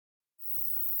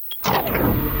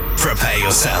Prepare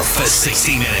yourself for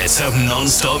 60 minutes of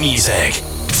non-stop music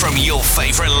from your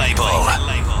favorite label,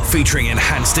 featuring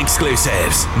enhanced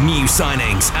exclusives, new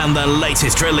signings, and the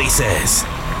latest releases,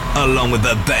 along with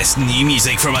the best new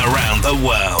music from around the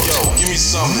world. Yo, give me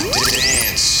something to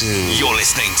dance to. You're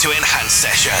listening to Enhanced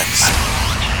Sessions.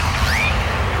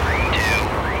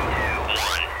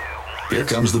 Here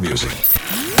comes the music.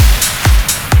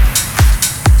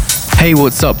 Hey,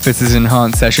 what's up? This is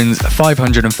Enhanced Sessions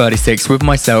 536 with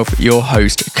myself, your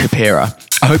host, Kapira.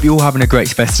 I hope you're all having a great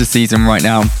festive season right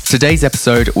now. Today's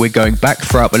episode, we're going back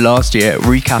throughout the last year,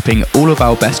 recapping all of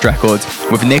our best records,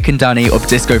 with Nick and Danny of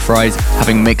Disco Fries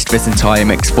having mixed this entire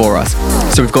mix for us.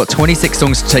 So we've got 26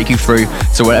 songs to take you through,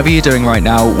 so whatever you're doing right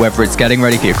now, whether it's getting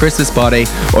ready for your Christmas party,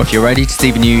 or if you're ready to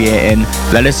see the new year in,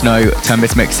 let us know, turn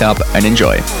this mix up, and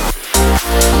enjoy.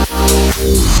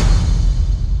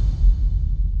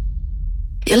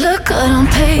 You look good on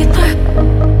paper,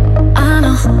 I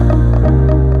know.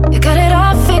 You got it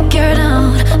all figured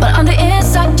out, but on the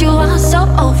inside you are so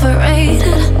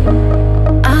overrated.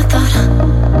 I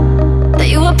thought that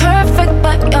you were perfect,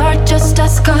 but you're just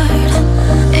as good.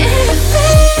 If you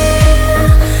feel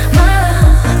my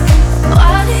love,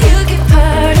 why do you keep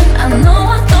hurting? I know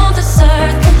I don't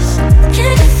deserve this.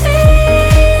 Can you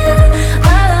feel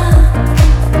my love?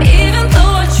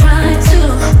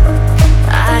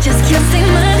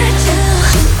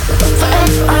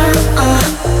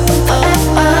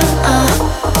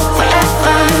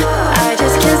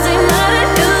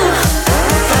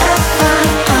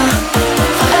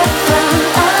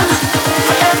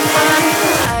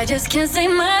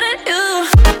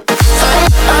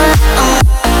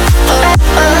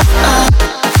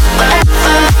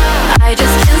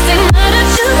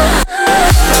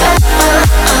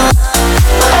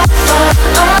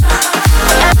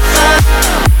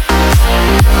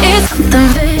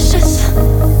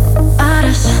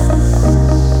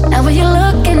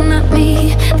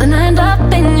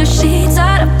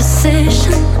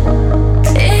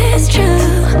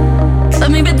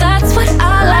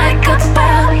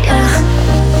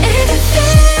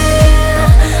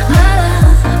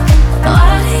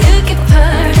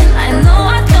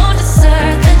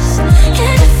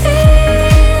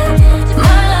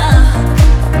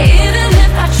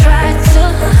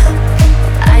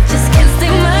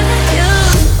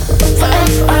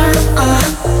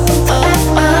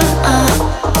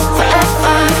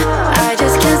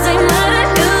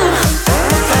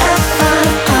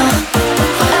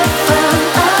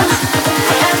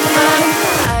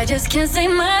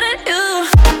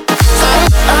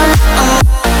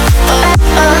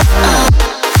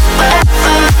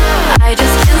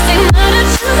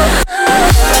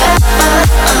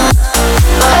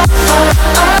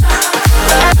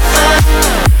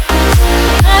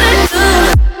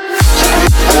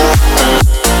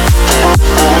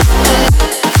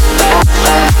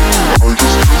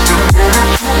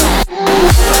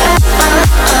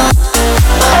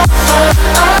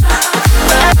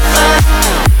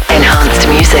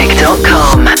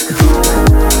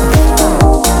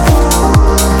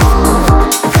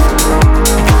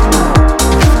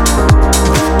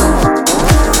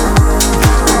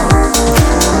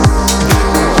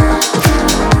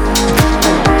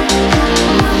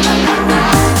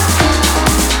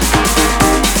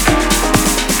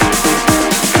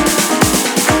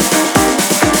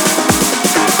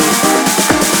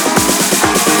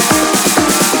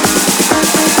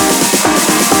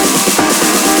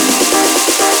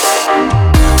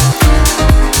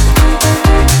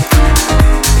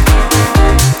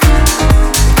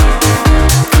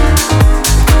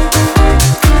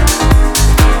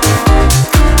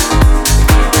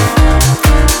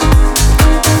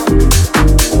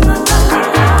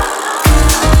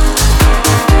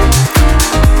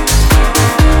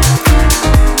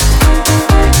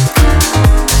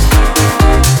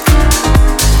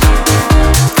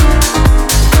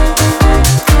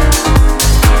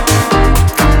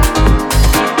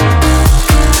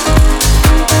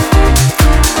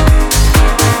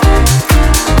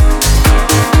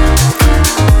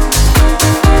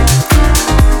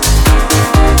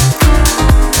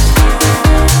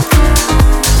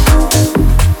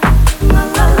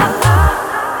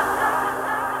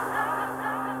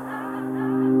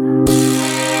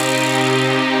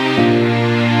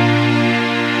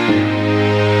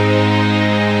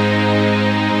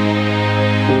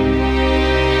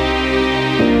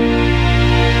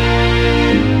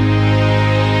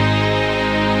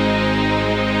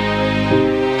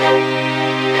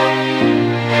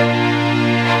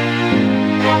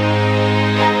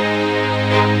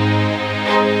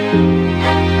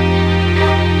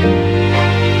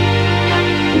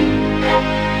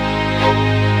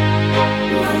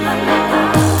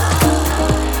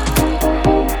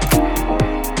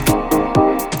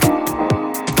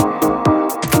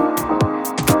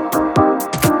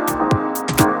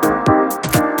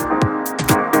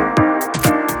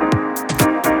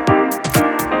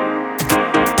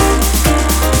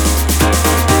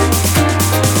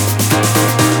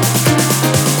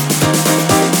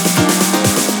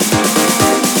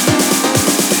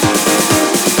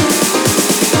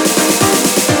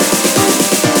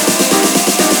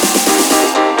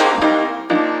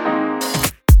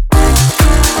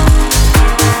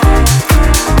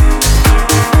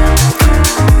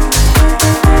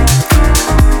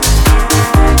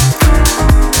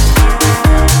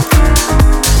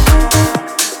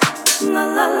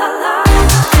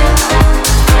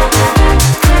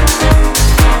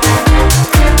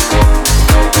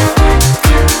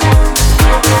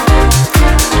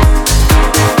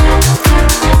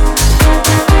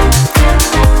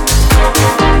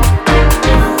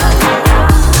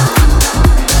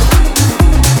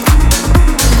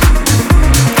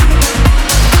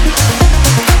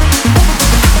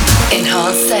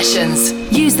 Sessions.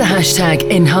 Use the hashtag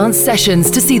Enhanced Sessions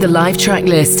to see the live track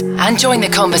list and join the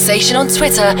conversation on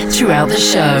Twitter throughout the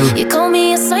show. You call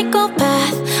me a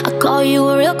psychopath, I call you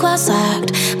a real class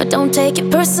act, but don't take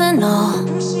it personal.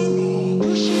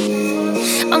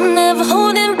 I'm never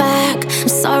holding back, I'm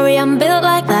sorry I'm built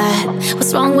like that.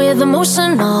 What's wrong with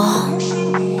emotional?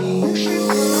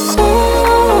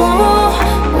 Ooh,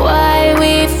 why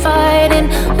we fighting?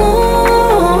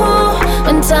 Ooh,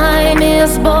 when time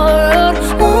is borrowed.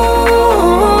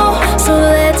 Ooh, so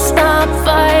let's stop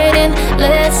fighting,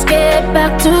 let's get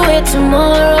back to it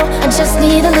tomorrow. I just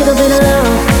need a little bit of love,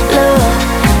 love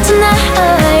tonight.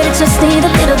 I just need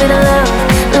a little bit of love,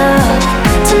 love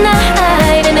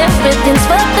tonight. And everything's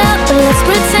fucked up, but let's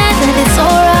pretend that it's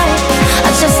alright.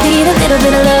 I just need a little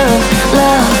bit of love,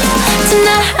 love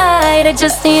tonight. I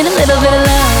just need a little bit of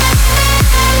love.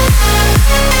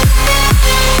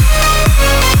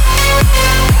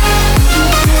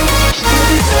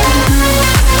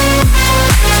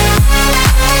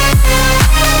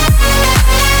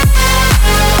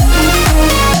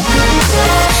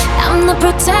 I'm the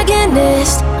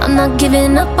protagonist, I'm not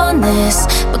giving up on this,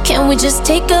 but can we just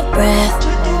take a breath?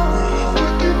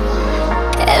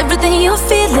 Everything you're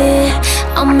feeling,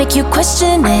 I'll make you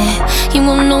question it. You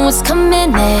won't know what's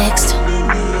coming next.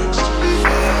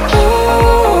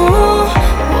 Ooh,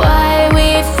 why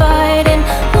we fighting?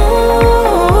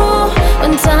 Ooh,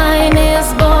 when time is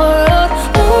borrowed.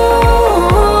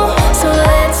 Ooh, so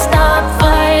let's stop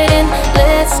fighting,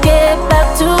 let's get back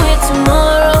to it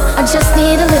tomorrow. I just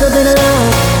need a little bit of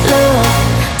love, love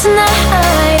tonight.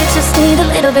 I just need a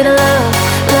little bit of love,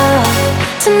 love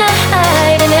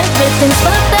tonight. And everything's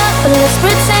fucked up, but let's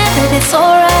pretend that it's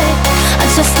alright. I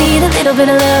just need a little bit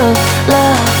of love,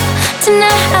 love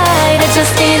tonight. I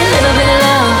just need a little bit of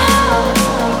love.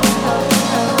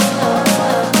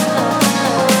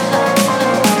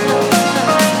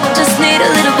 Just need a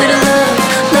little bit of love,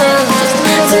 love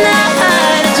tonight.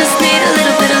 I just need a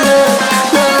little bit of love,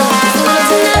 love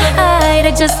tonight.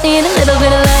 I just need a little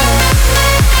bit of love.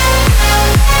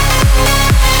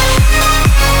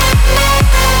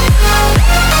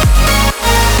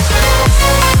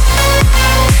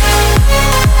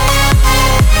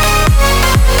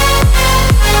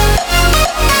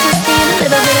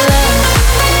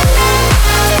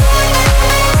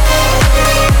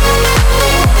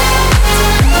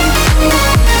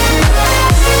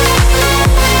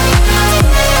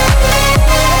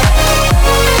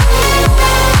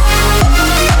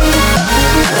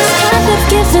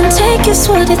 Take is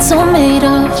what it's all made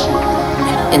of.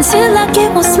 Until I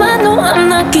get what's mine, no, I'm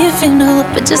not giving up.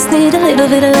 I just need a little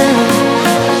bit of love.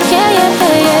 Yeah, yeah,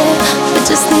 yeah, yeah. I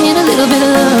just need a little bit of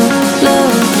love,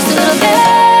 love. Just a little bit.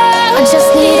 I just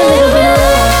need a little bit of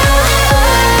love.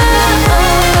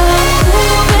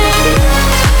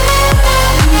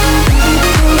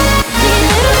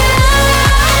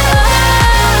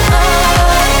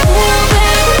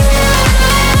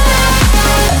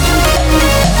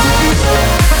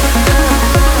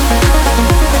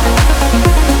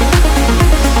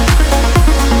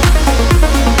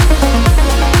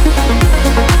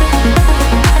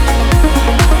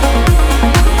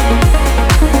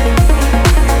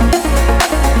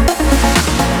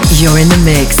 You're in the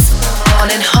mix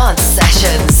on Enhanced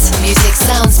Sessions. Music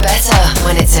sounds better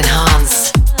when it's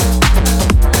enhanced.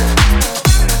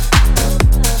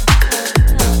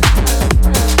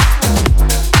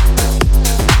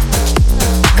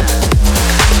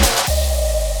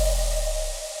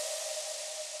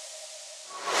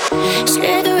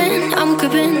 Slithering, I'm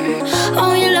creeping.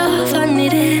 Oh, your love, I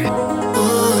need it.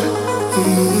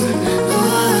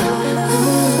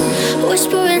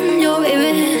 Whispering your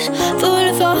ears, full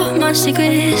of all my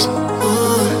secrets.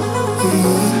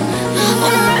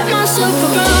 Wanna wrap myself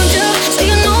around you, so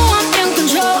you know I'm in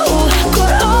control.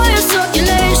 Cut all your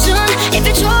circulation, if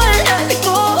you try to let me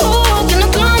go. Gonna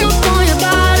climb up on your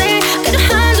body, get a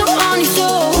hands up on your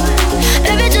soul.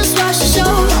 Baby, just watch the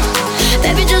show,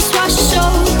 baby, just watch the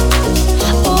show.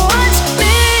 Oh, watch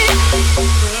me,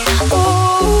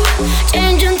 oh,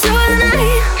 change into the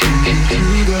night.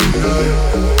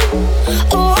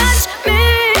 Oh, watch me,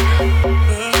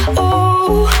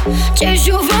 oh,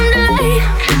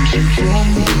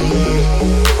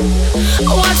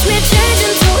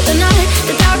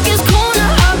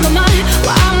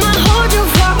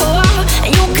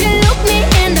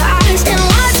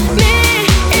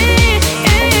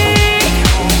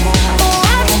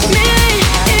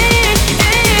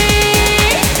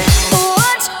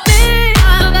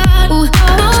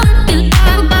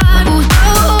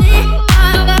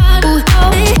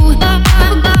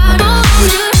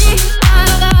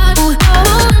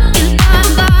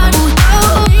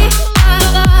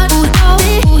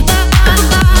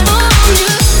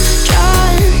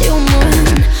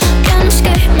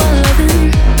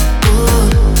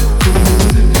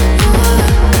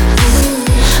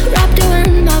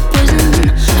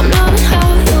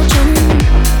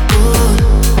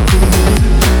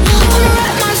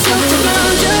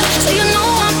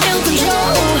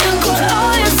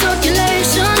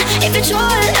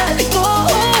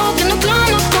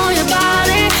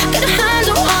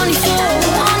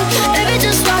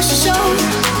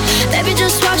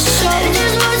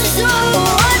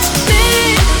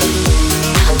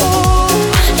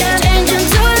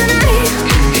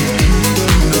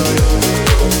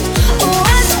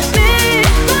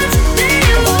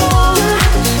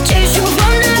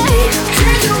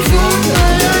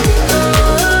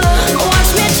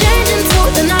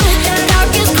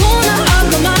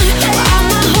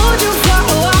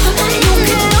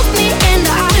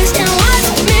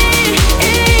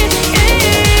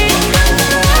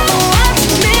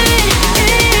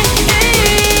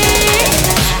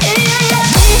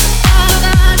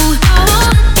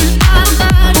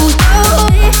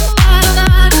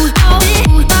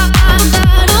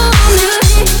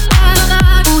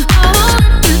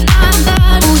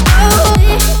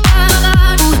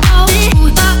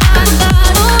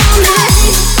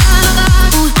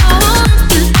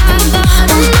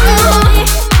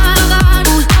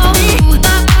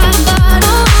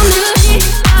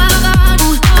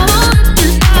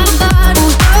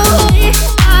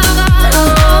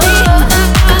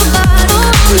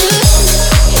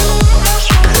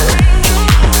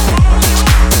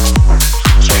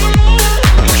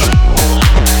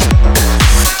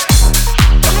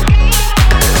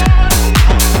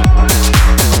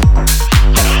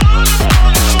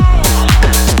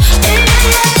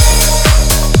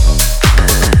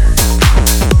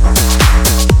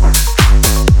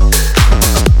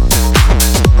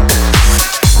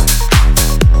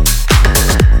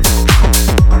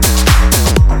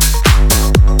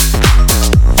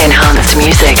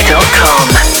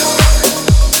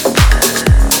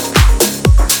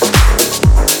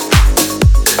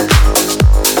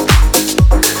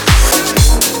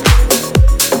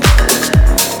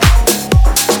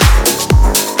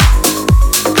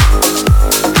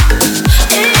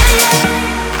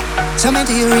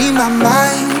 you read my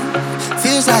mind.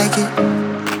 Feels like it.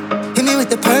 Hit me with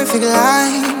the perfect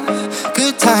line.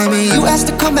 Good timing. You asked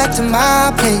to come back to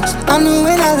my place. I knew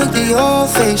when I looked at your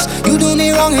face. You do me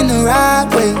wrong in the right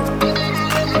way.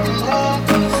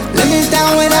 Let me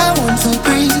down when I want to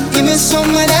breathe. Give me some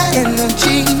of that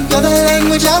energy. You're the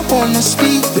language I wanna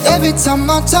speak. But every time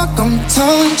I talk, I'm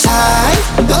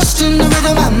tongue-tied. Lost in the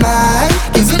rhythm of my mind.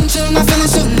 Giving to my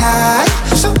feelings tonight.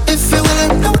 So if you're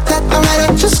willing, know that I'm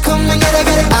ready. Just come and get it.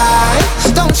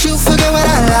 Don't you forget what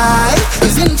I like.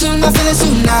 Giving to my feelings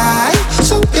tonight.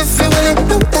 So if you're willing,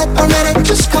 know that I'm ready.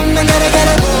 Just come and get it.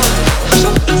 So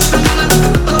if you're willing,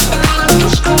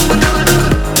 just come and get it.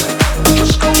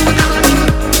 Just come and get it.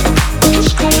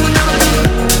 Just come and get it.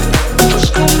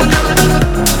 Just come and get it.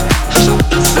 So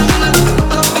if you're willing,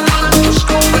 just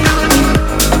come and get it.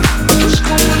 Just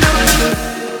come and get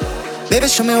it. Baby,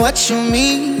 show me what you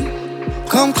mean.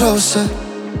 Come closer.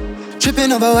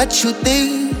 Tripping over what you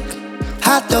think.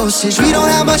 Hot dosage, we don't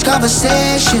have much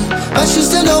conversation, but you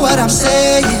still know what I'm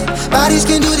saying. Bodies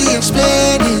can do the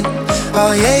explaining.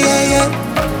 Oh yeah.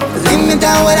 Lay me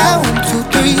down when I want to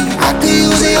breathe. I could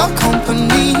use your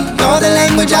company. You're the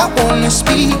language I wanna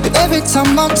speak. But every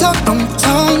time I talk, I'm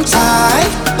tongue-tied.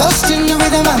 Lost in the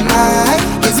rhythm of my mind.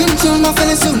 Giving to my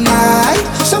feelings tonight.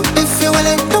 So if you're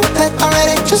willing, know that I'm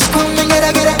ready. Just come and get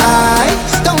it.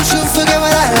 Don't you forget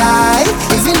what I like.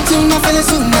 Giving to my feelings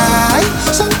tonight.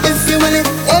 So if you're willing,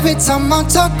 every time I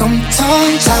talk, I'm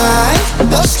tongue-tied.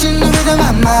 Lost in the rhythm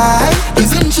of my mind.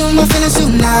 Giving to my feelings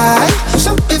tonight.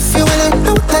 So if you're willing,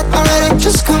 know that I'm ready.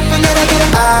 Just come and get it.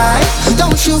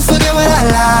 Don't you forget what I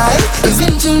like.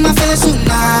 Giving to my feelings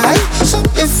tonight. So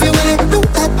if you're willing, know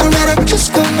that I'm ready.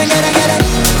 Just come and get it.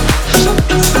 So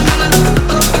if you're willing,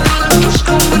 just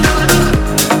come and get it.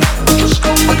 Just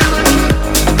come and get it.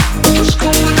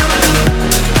 Just come and get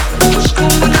it. Just come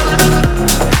and get it.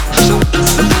 So if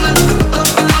you're willing,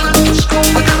 just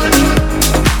come and get it.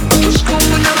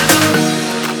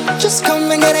 Just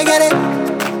come and get it.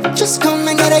 Just come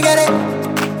and get it. Just come and get it.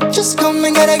 Just come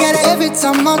and get it. Every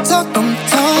time I talk, I'm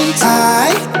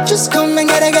tongue-tied. Just come and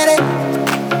get it.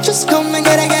 Just come and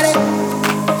get it.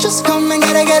 Just come and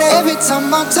get it. Every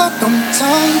time I talk, I'm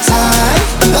tongue-tied.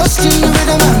 Lost in the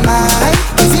rhythm of my mind.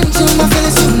 Giving to my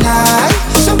feelings tonight.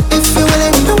 So if you're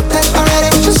willing, know that I'm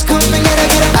ready. Just come and get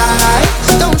it.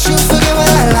 Don't you forget what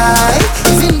I like.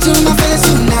 Giving to my feelings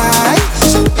tonight.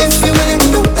 So if you're willing,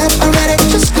 know that I'm ready.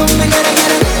 Just come and get it.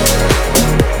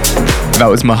 That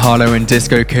was Mahalo and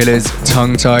Disco Killers,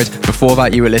 Tongue-Tied. Before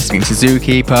that, you were listening to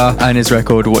Zookeeper and his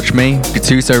record Watch Me,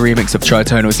 Gattuso remix of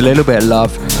Tritonal's Little Bit of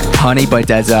Love, Honey by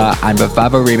Deza, and the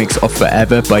Vava remix of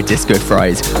Forever by Disco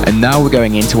Fries. And now we're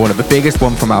going into one of the biggest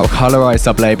one from our Colorized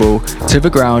sub-label, To The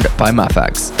Ground by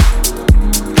Mafax.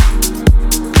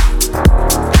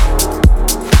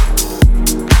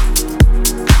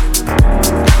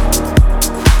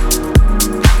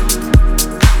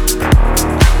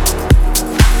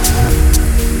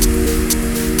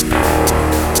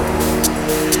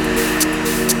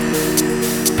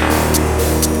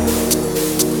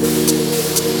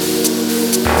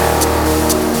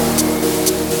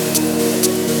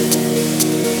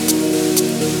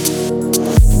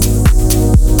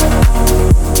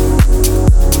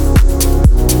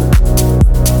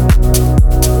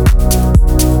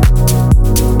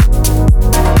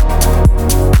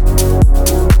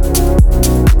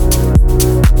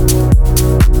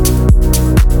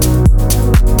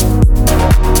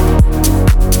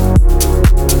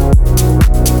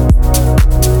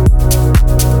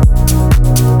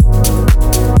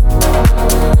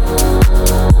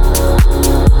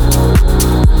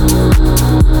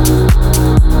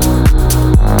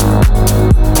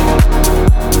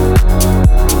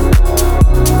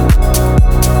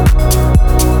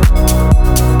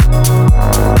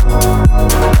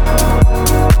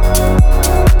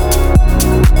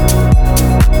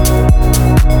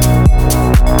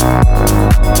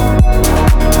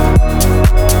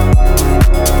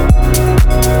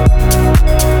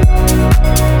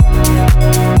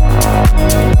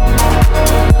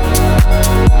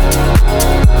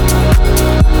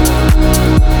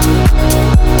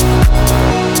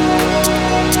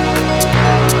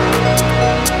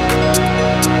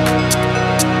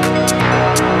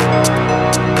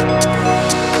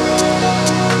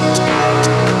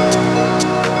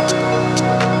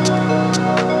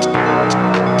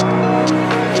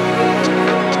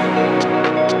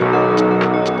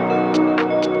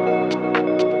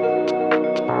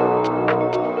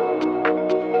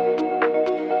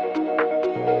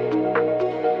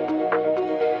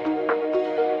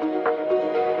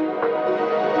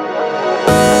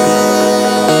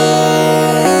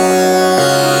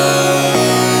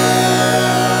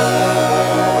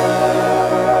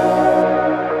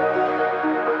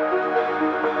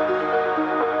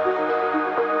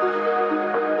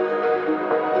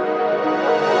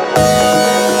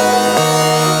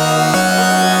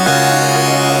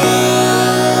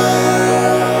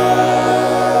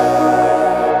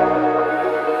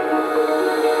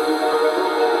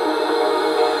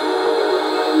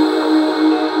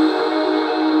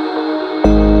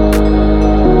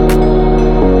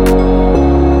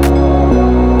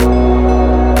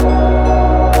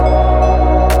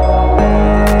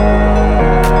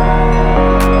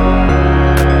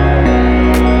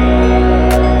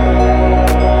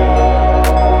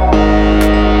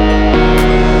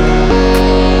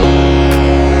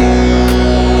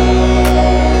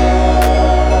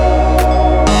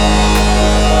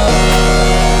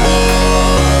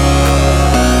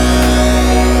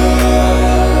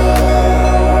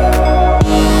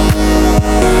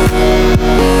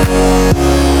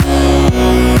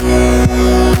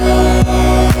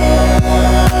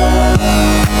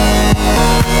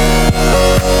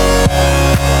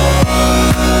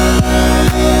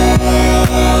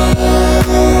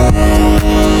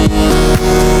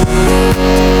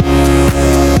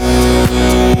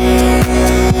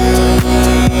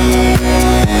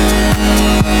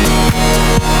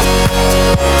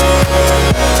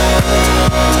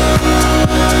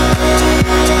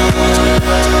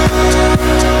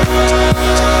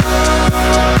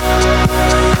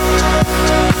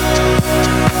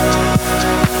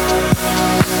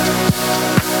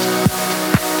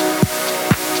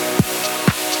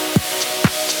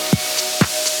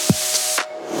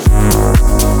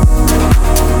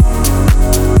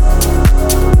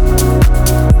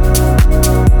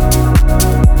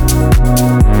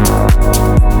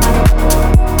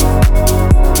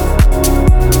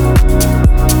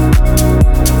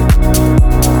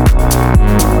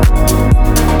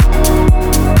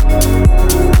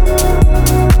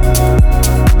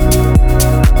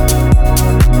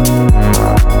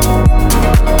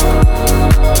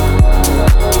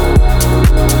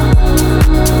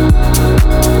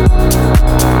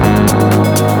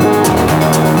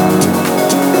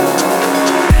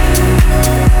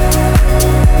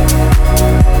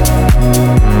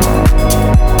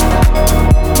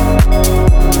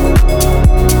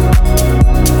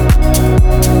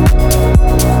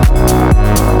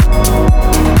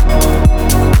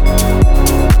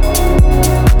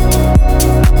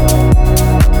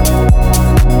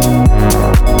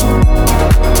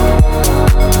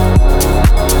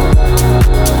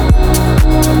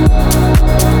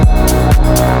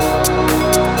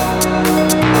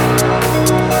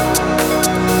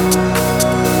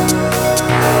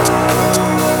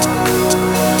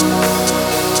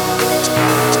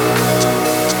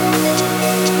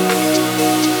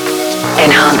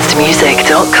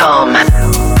 Sessions.com.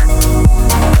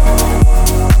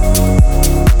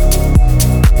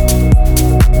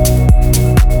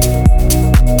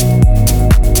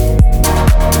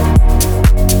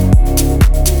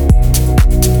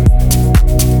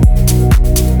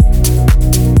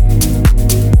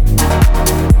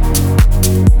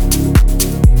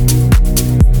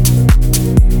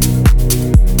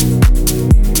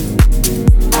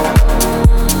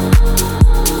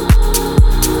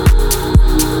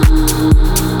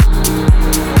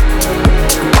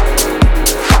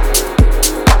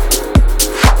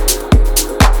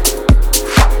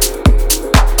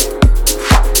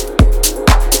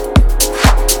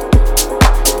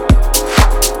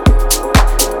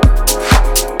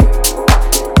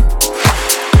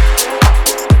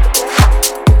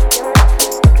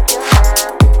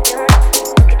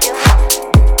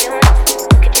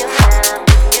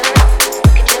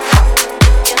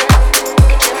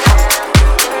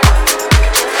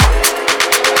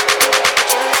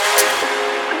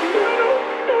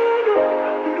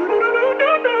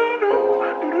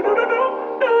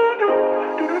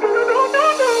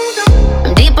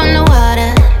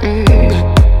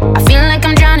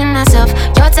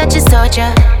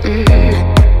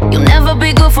 When I look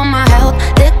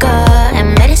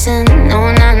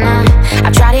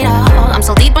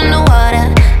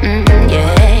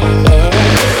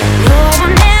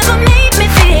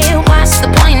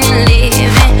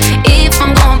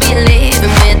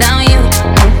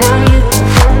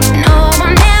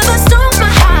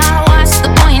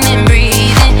you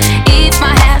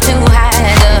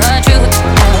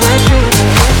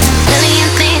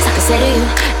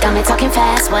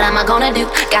now.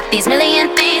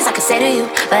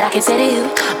 But I can say to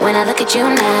you, when I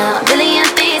look at you now, a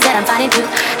million things that I'm fighting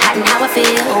through, hiding how I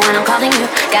feel when I'm calling you.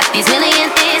 Got these million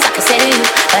things I can say to you,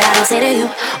 but I don't say to you,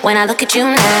 when I look at you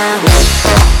now.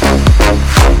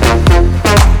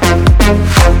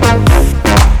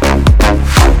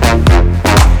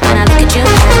 When I look at you now. When I look at you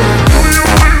now.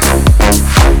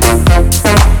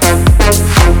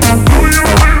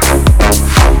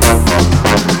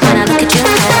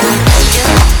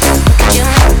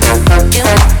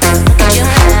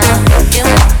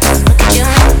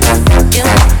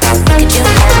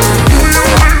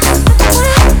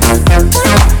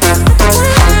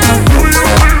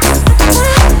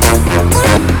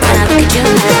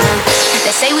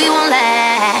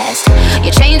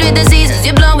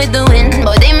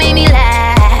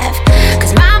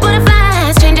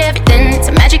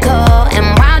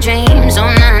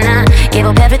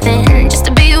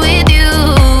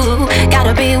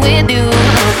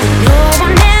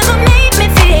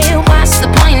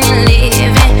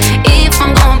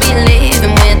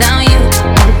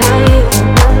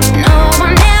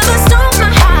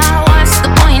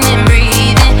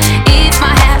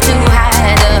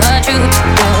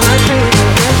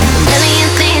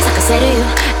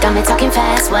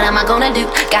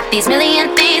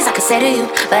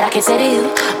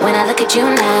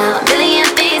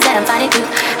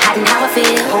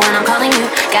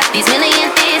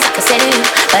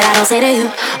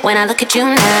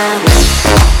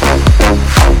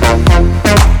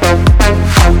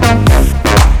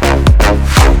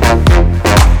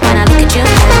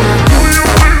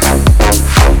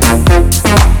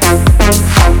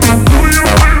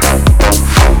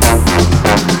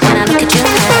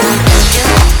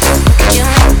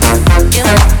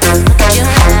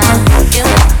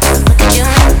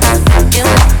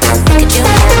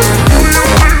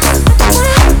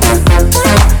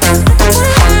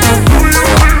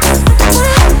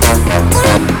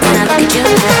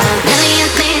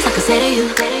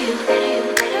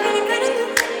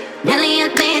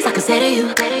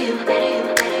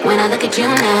 You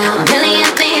now, a million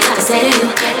things I can say to you.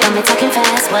 Got me talking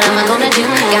fast, what am I gonna do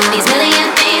now? Got these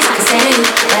million things I can say to you,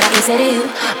 but I can say to you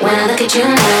when I look at you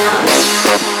now.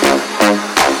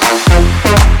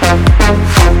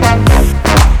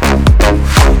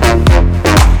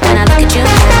 When I look at you now. When I look at you now,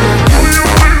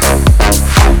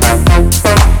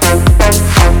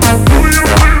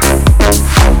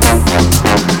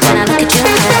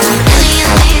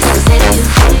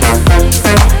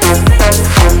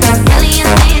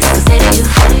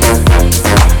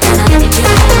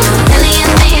 a million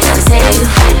things I can say to you.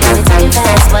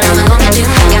 What am I gonna do?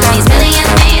 Got these million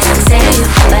things I can say to you,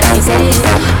 but I can say to you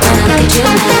when I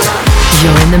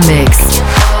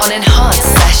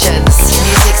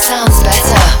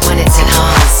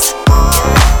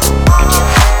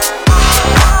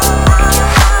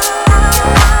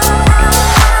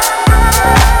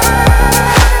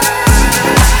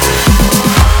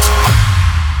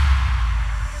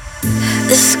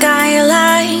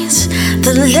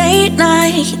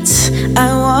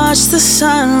the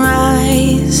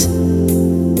sunrise.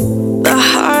 The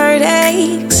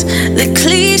heartaches, the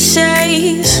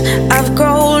cliches. I've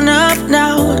grown up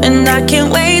now and I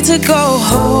can't wait to go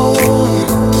home.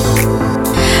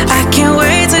 I can't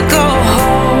wait to go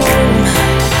home.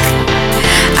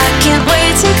 I can't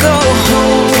wait to go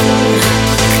home.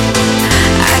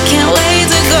 I can't wait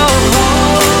to go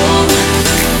home.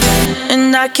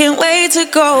 And I can't wait to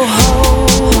go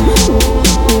home.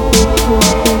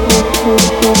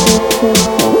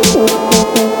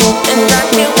 And I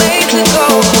can't wait to go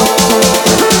home.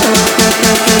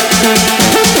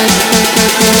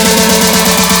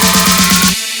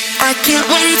 I can't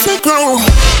wait to go.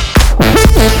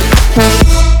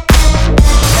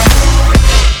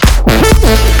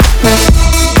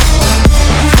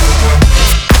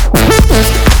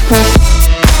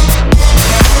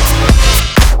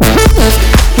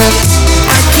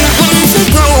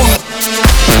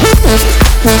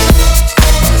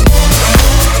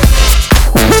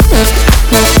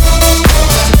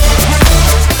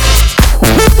 can't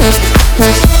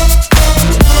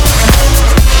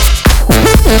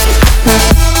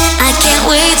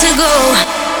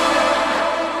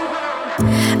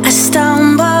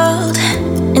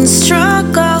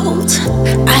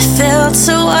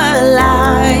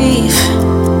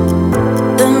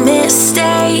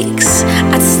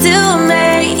wait to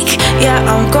go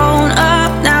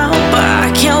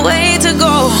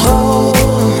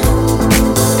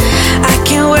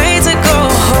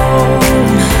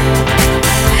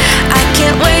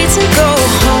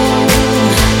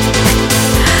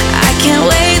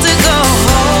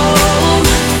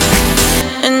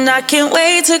And I can't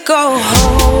wait to go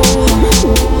home.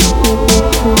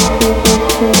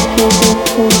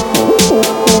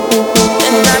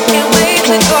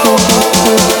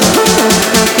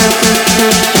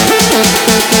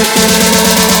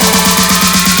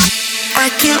 I can't wait to go. I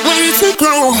can't wait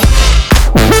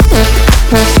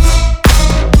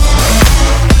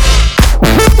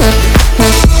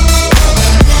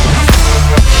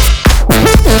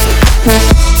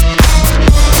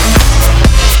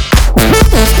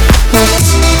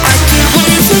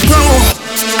to go.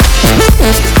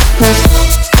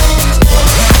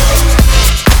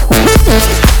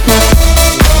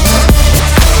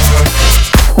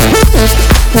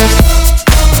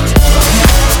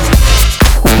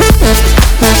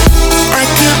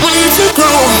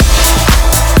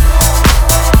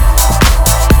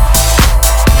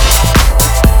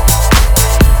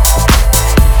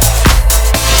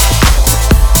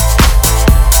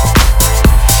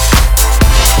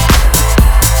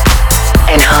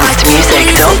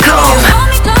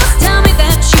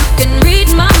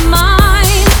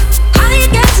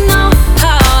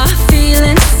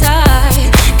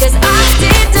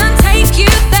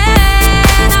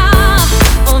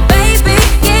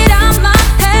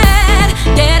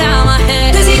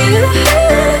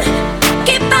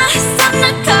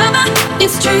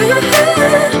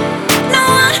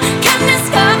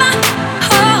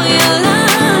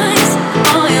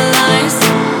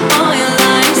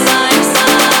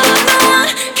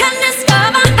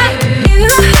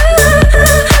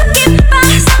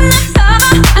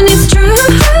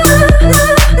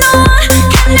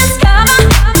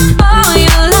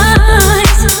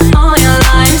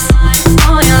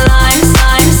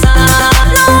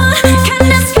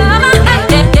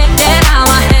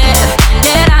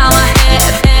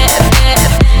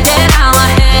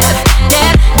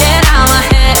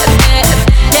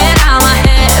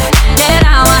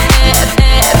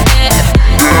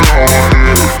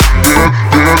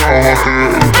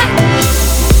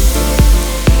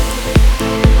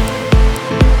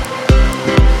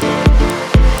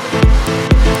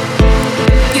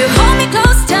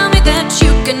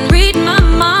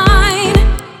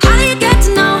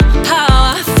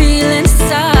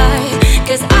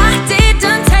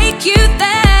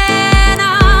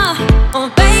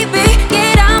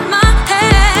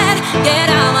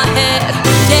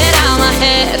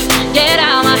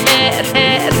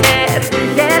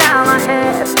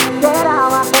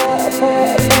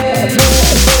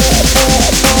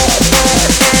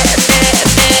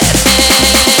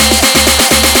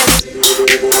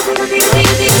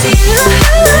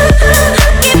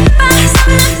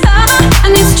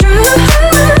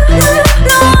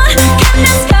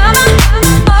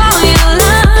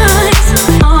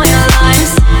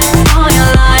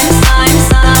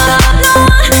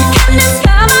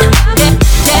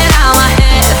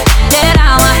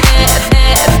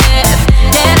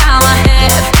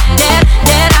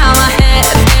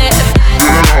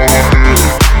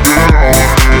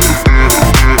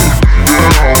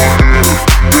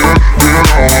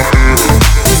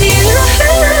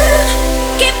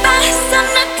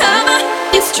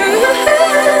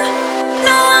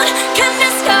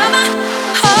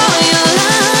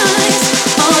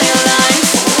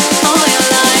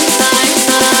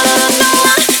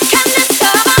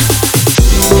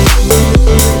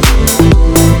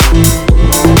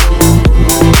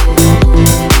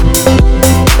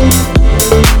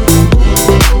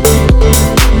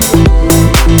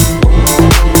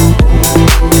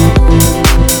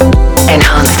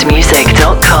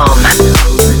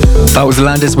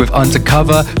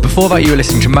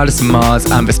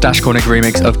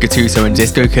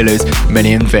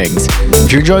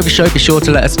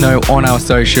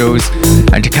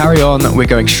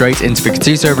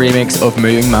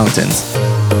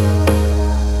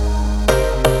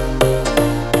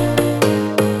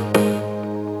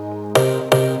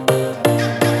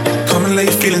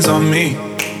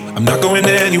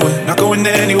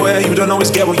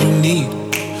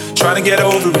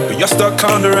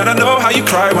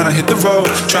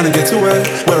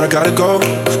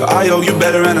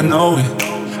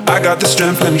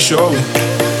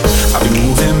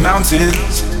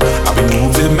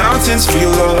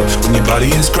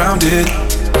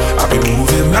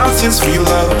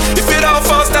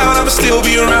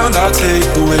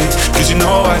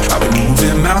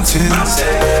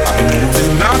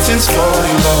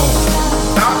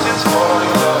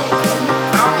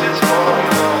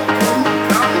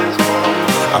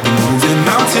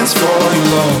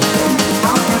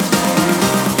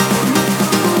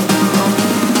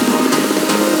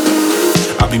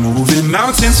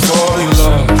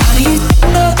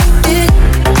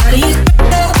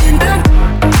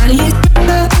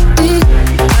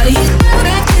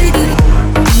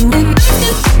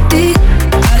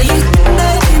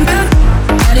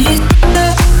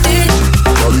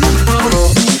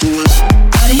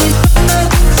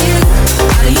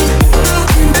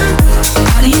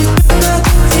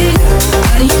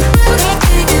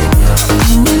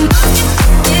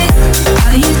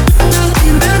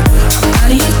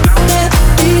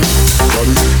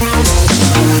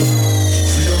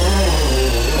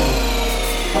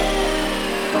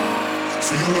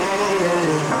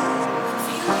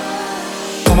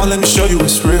 Come on, let me show you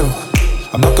it's real.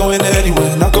 I'm not going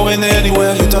anywhere, not going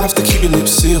anywhere. You don't have to keep your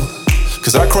lips sealed.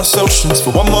 Cause I cross oceans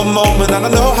for one more moment, and I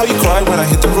know how you cry when I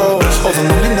hit the road. All the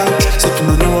lonely nights, sleeping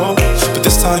on your own. But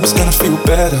this time it's gonna feel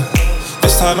better.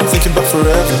 This time I'm thinking about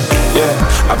forever. Yeah,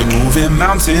 I've been moving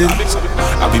mountains.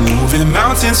 I've been moving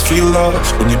mountains, feel love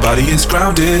when your body is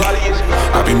grounded.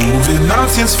 I've been moving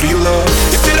mountains, feel love.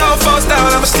 If it all falls down,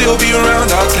 I'ma still be around.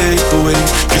 I'll take the weight.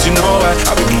 Cause you know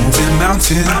I've been moving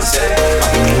mountains. I've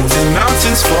been moving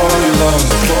mountains for your love.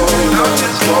 For your love,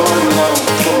 for your love,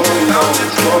 for your love,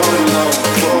 for your love,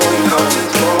 for your love,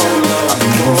 for your love. I've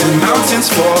been moving mountains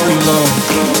for your love.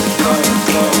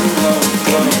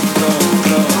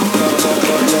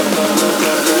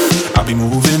 I'll be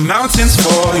moving mountains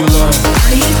for your love.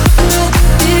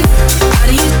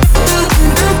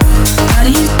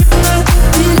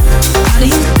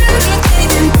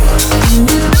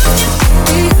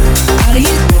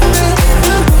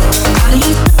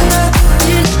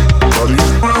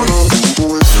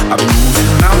 I've been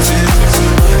moving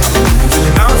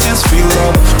mountains, feel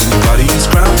love when your body is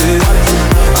grounded.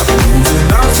 I've been moving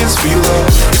mountains, feel love.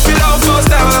 If it all falls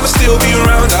down, I'ma still be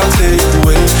around. I'll take the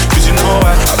weight, cause you know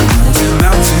I've been moving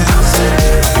mountains.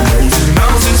 I've been moving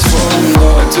mountains for you.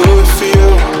 I do it for you.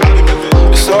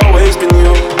 It's always been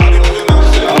you.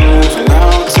 I'm moving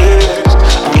mountains.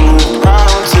 I'm moving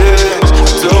mountains.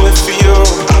 I do it for you.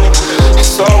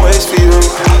 It's always for you.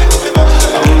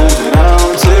 I'm moving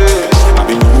mountains. I've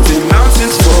been moving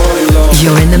mountains for you, love.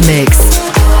 You're in the mix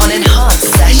on Enhanced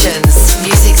Sessions.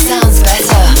 Music sounds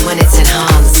better when it's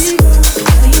enhanced.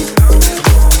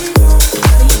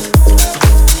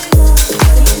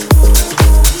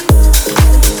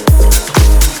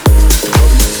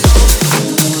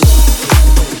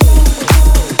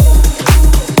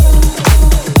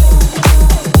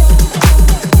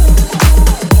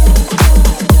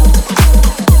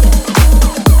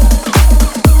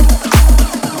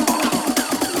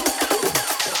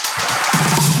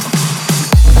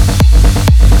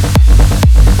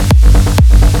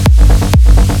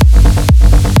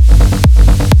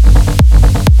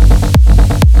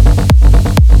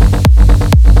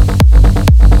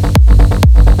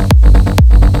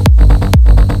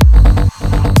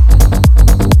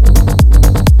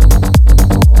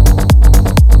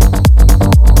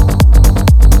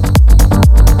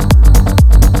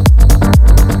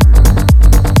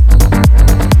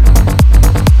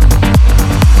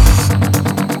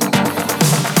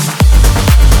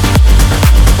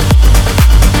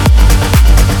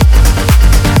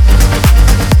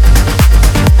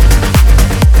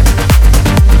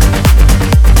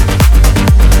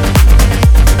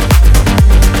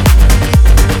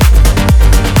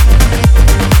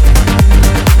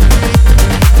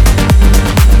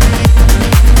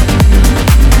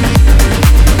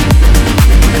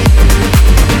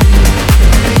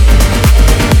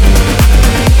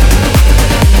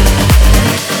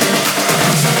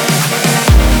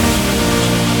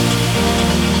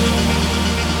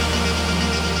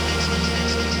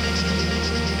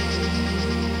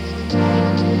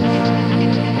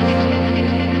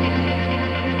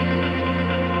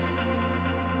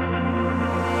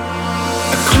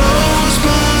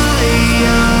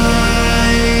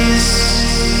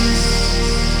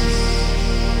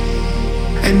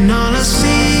 and all I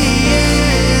see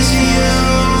is you.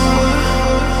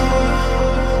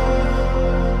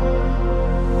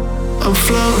 I'm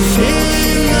floating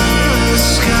in the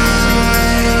sky,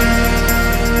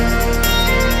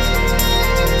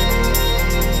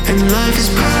 and life is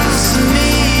passing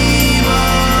me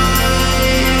by,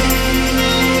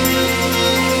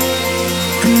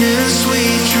 and in a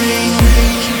sweet dream.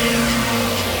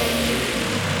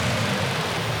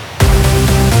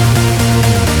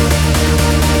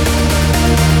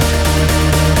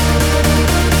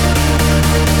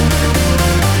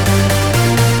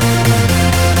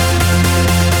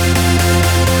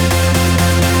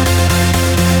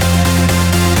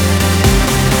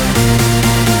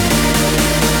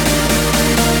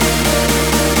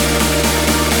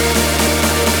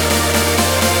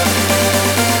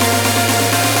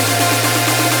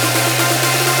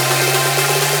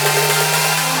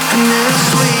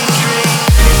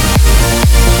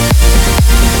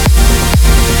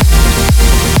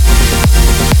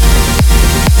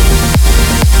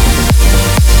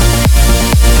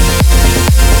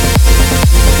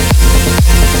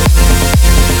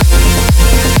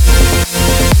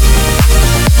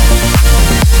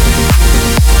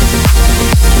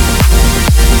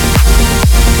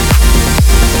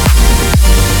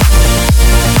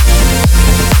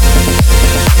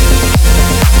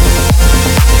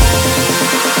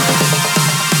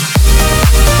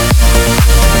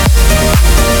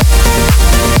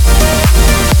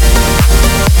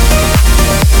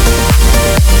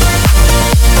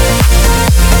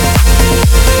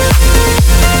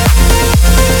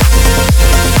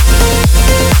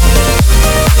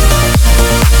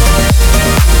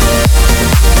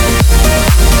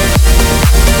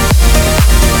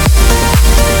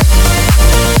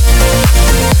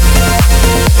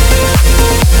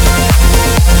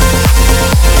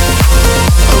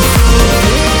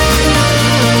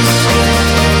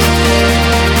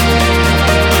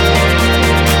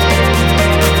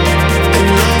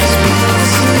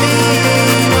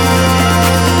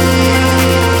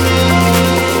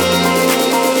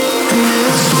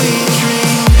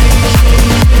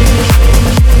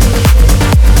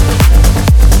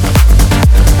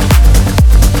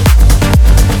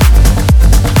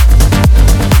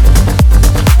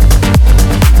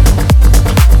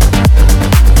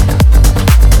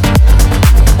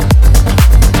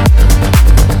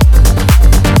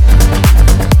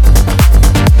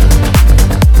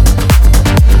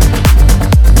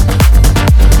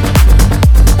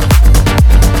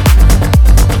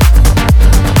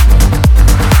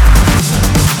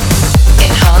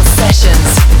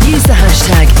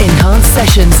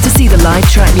 Sessions to see the live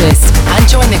track list and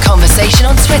join the conversation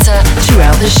on Twitter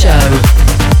throughout the show.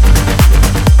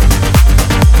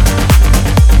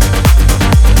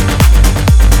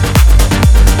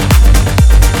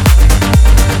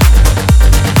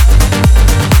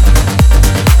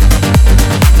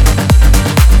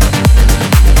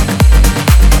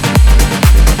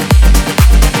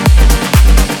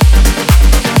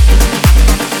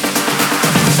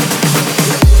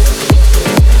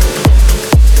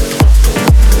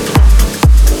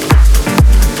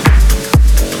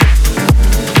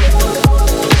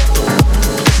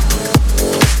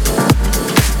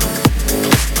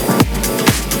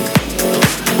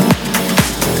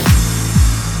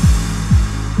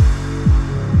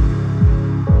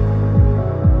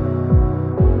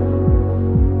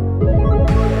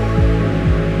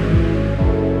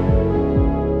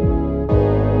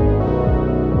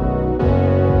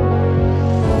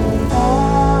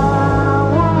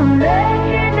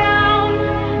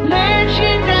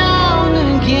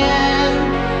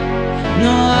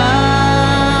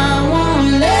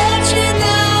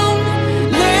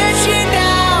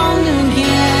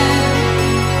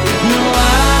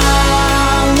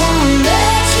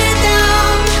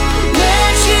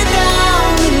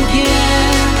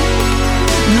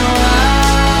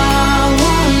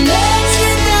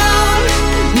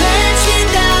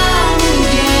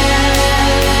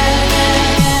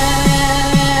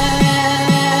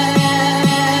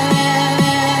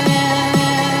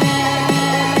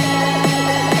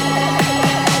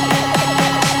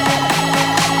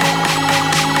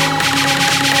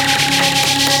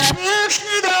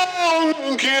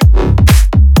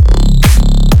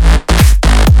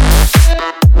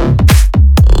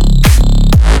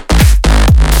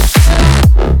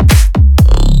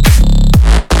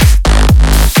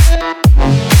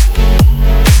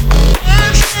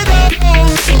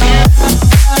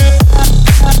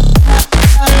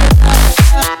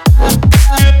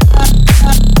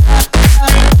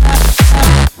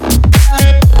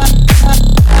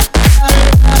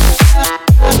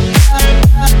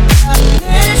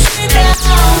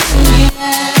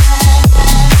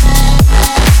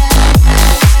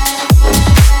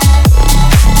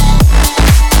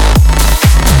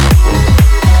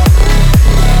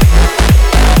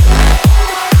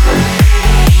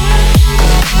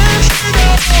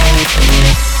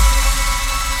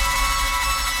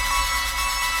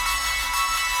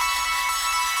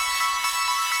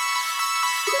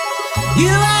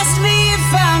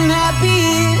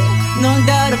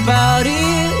 right about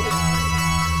it.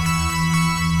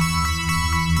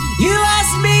 You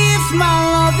ask me if my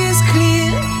love is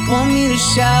clear, want me to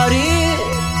shout it.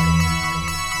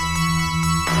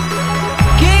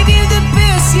 Gave you the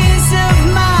best years of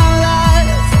my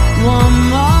life, one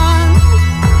month.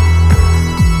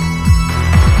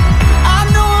 I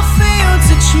know I failed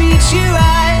to treat you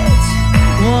right,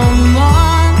 one month.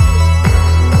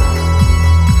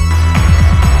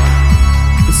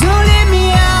 Don't let me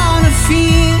out and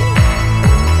feel.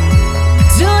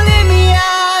 Don't let me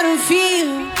out and feel.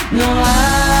 No,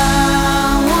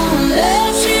 I won't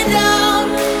let you down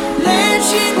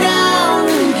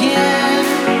again.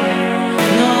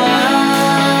 No,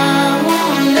 I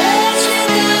won't let you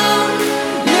down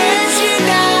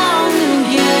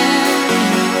again.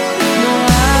 No,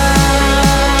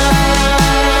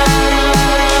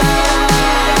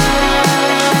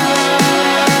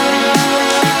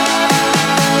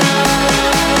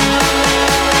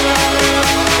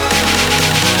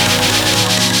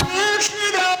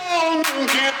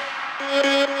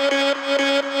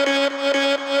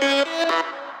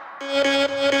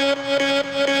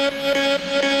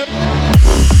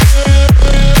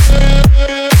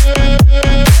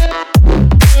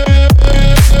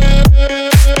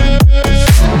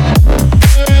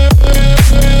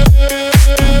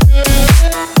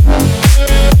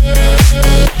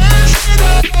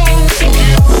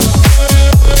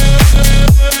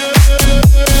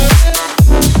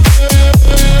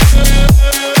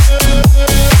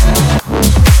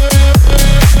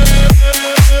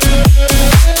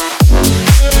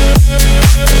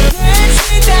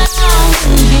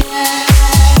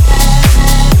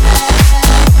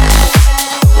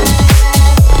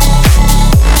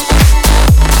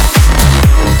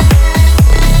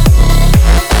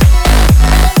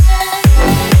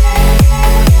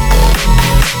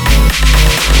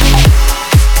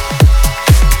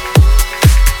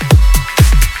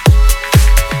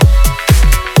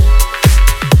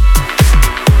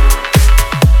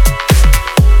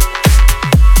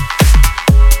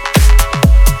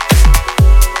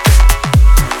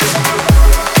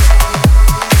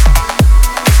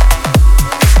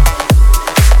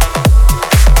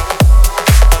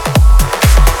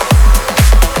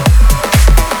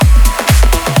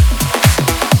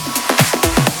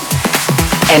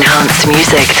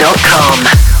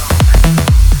 enhancedmusic.com.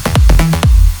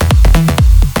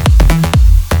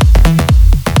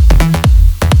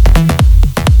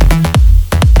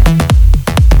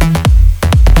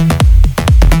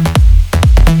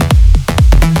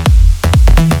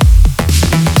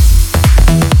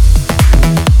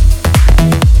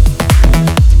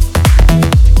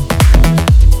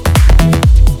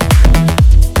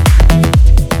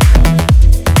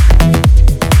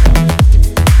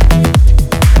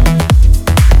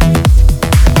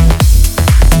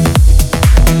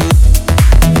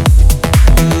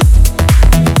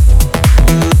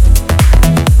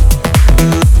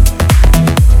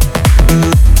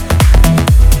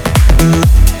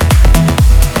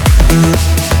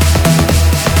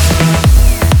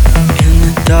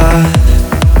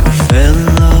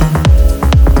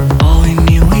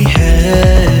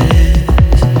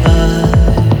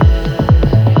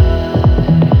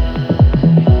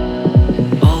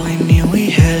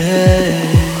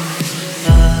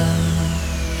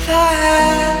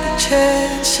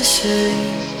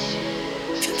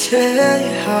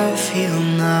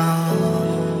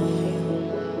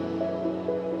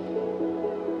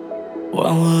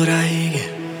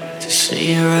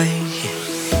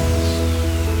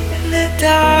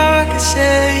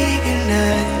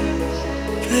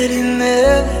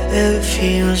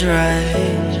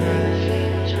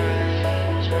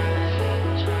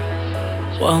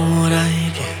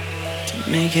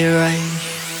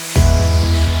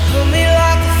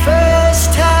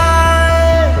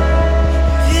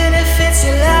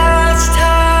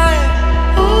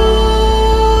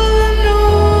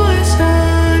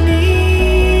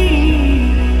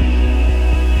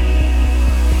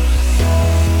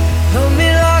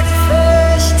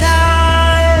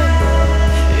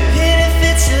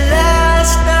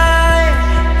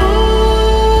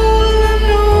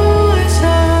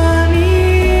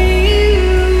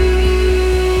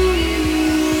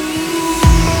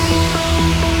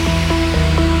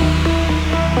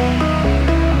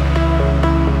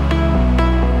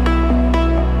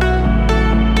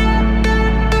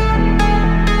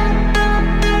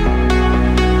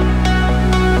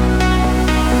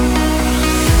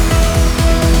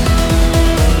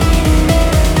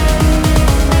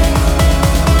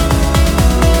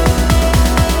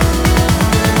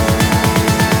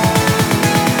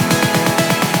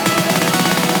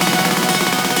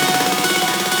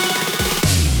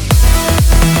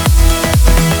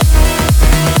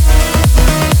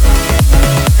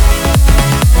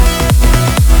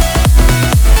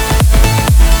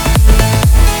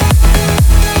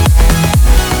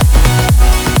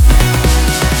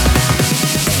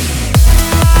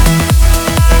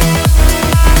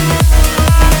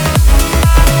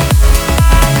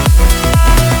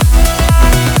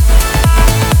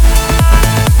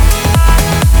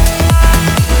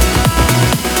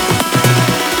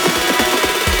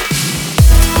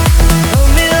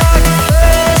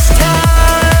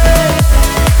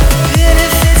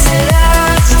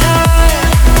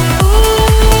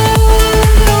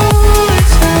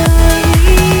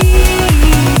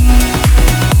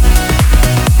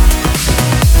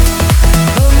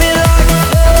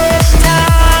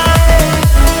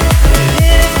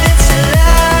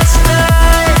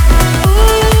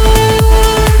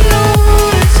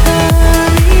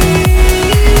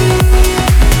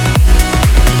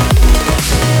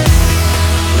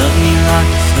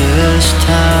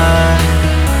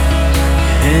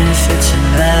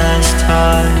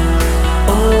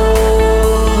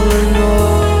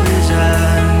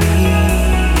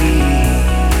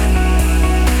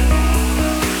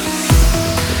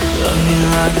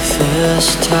 the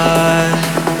first time,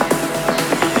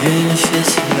 even if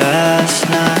it's the last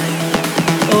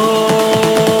night.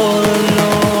 All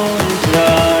alone is all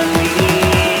I need.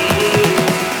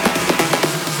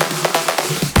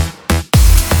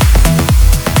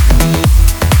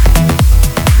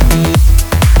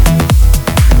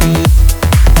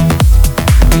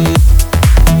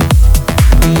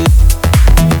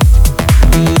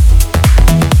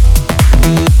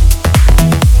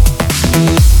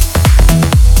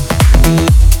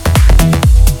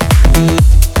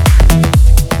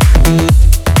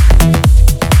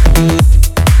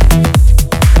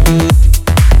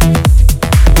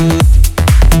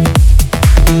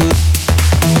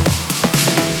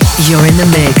 You're in the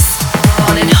mix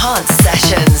on Enhanced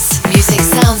Sessions. Music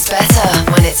sounds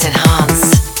better when it's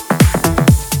enhanced.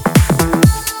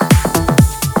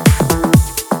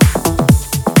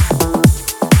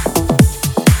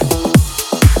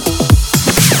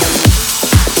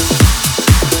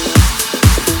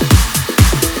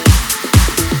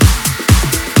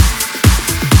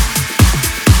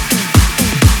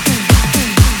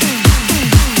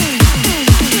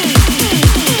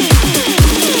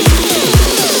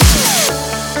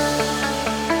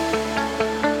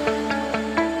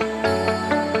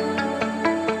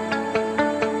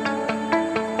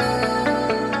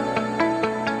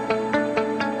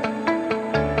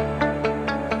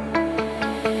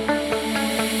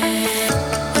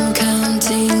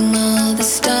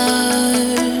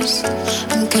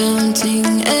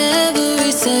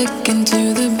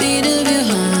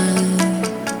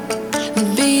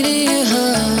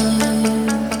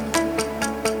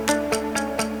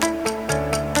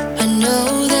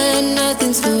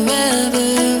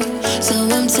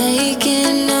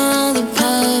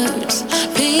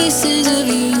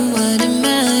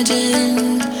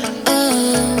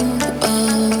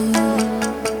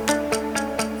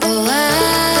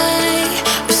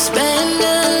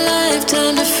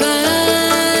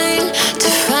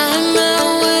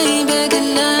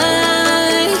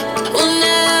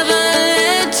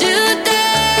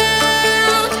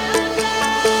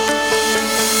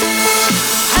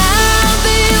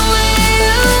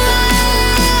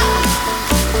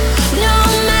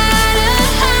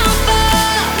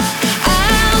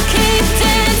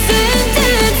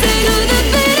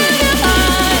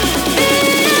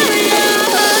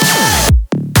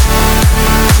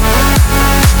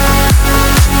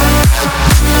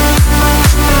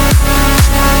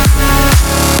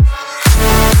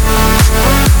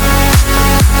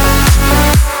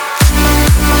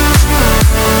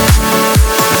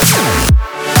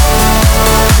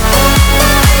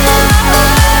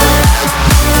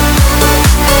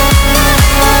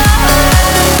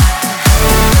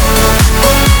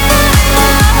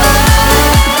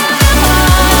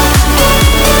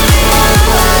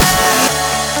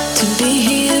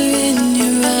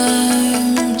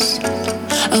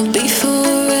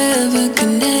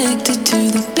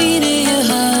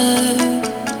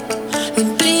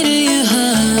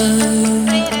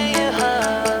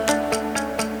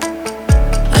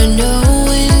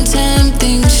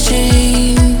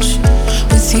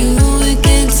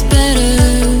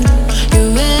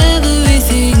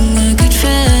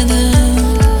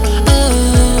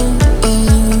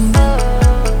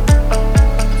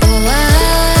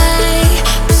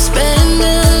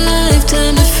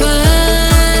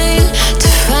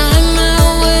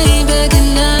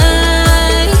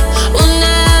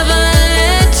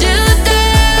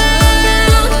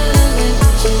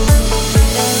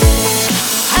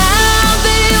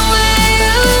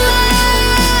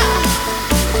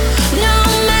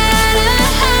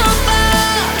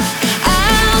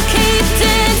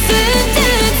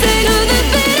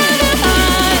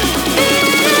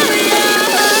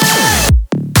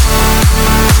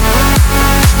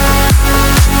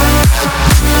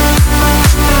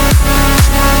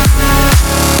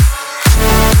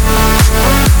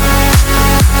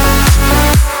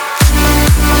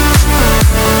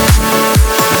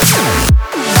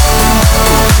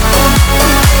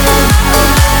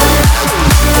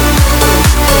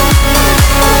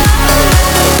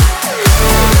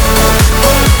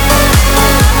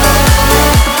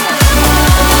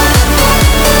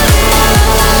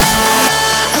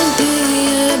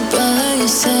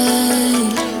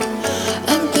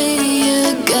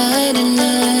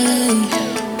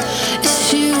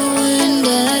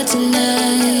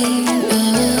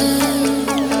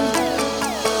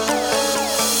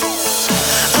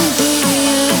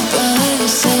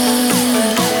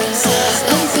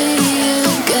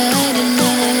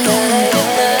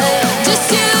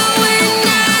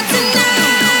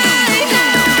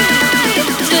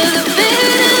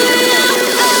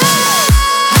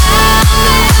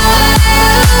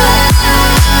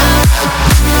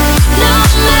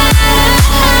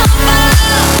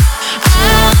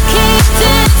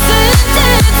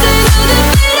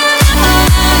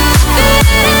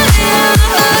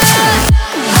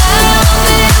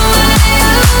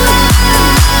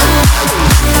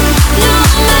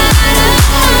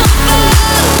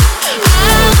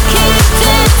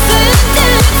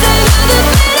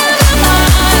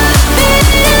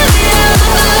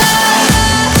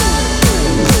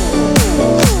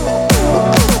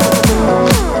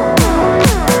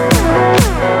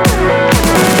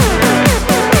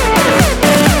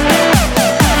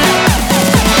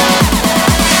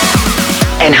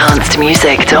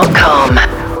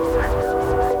 enhancedmusic.com.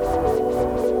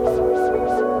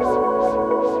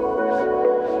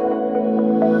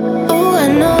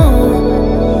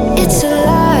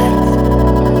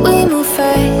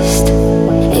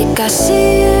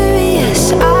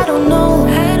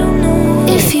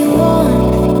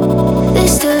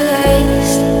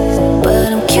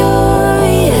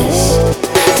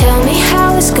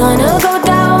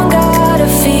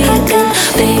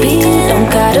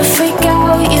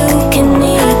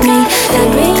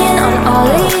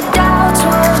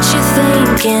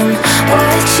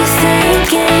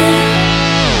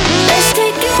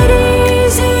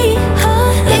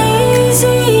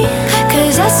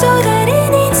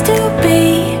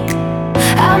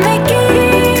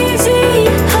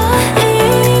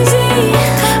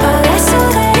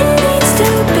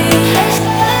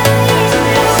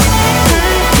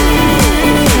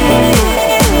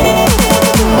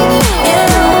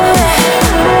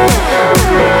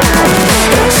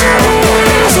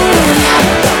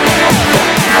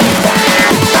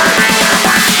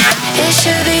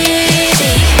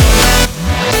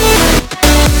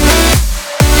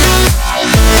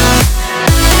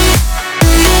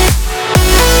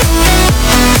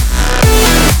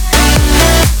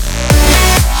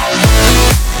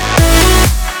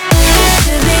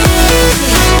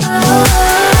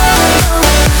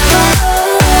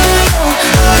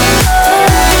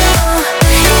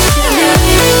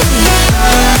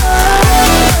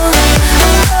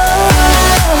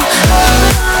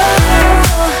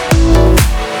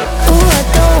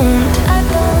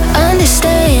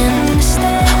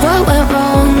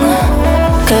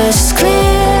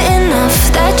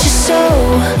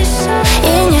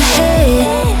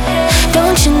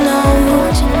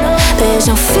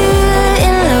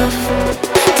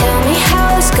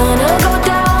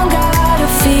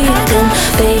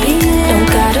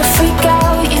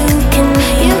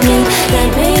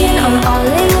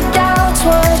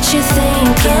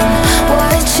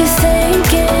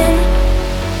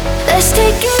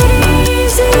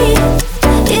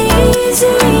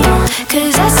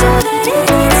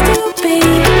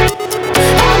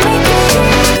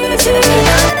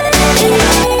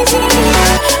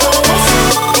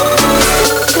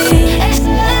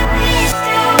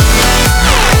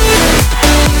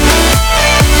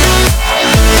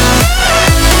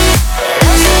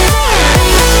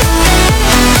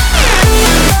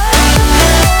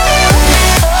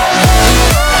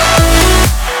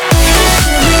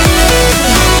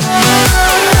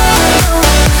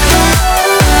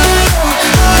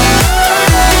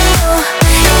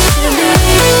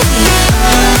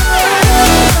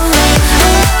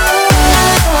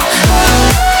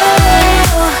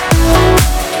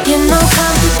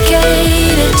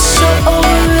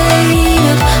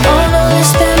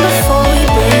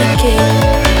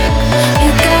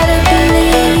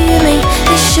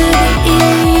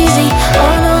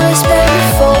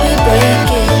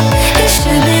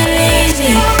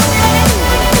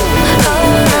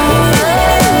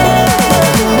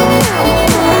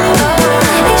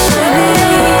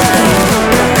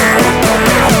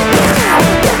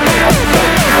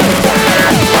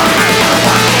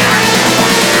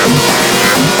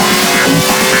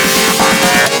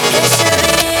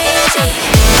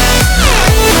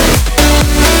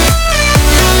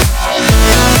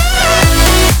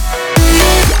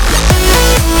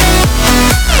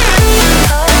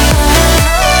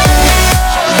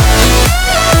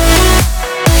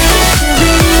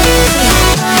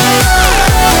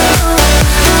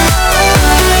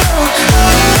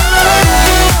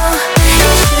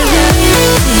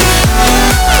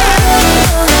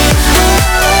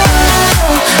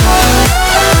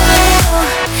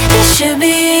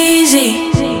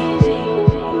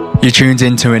 You're tuned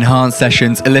into Enhanced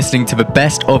Sessions, listening to the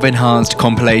best of Enhanced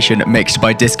compilation mixed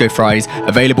by Disco Fries,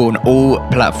 available on all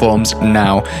platforms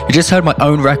now. You just heard my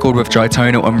own record with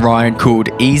Tritonal and Ryan called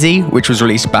Easy, which was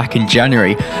released back in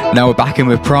January. Now we're back in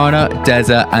with Prana,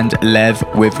 Deza and Lev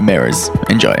with Mirrors.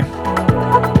 Enjoy.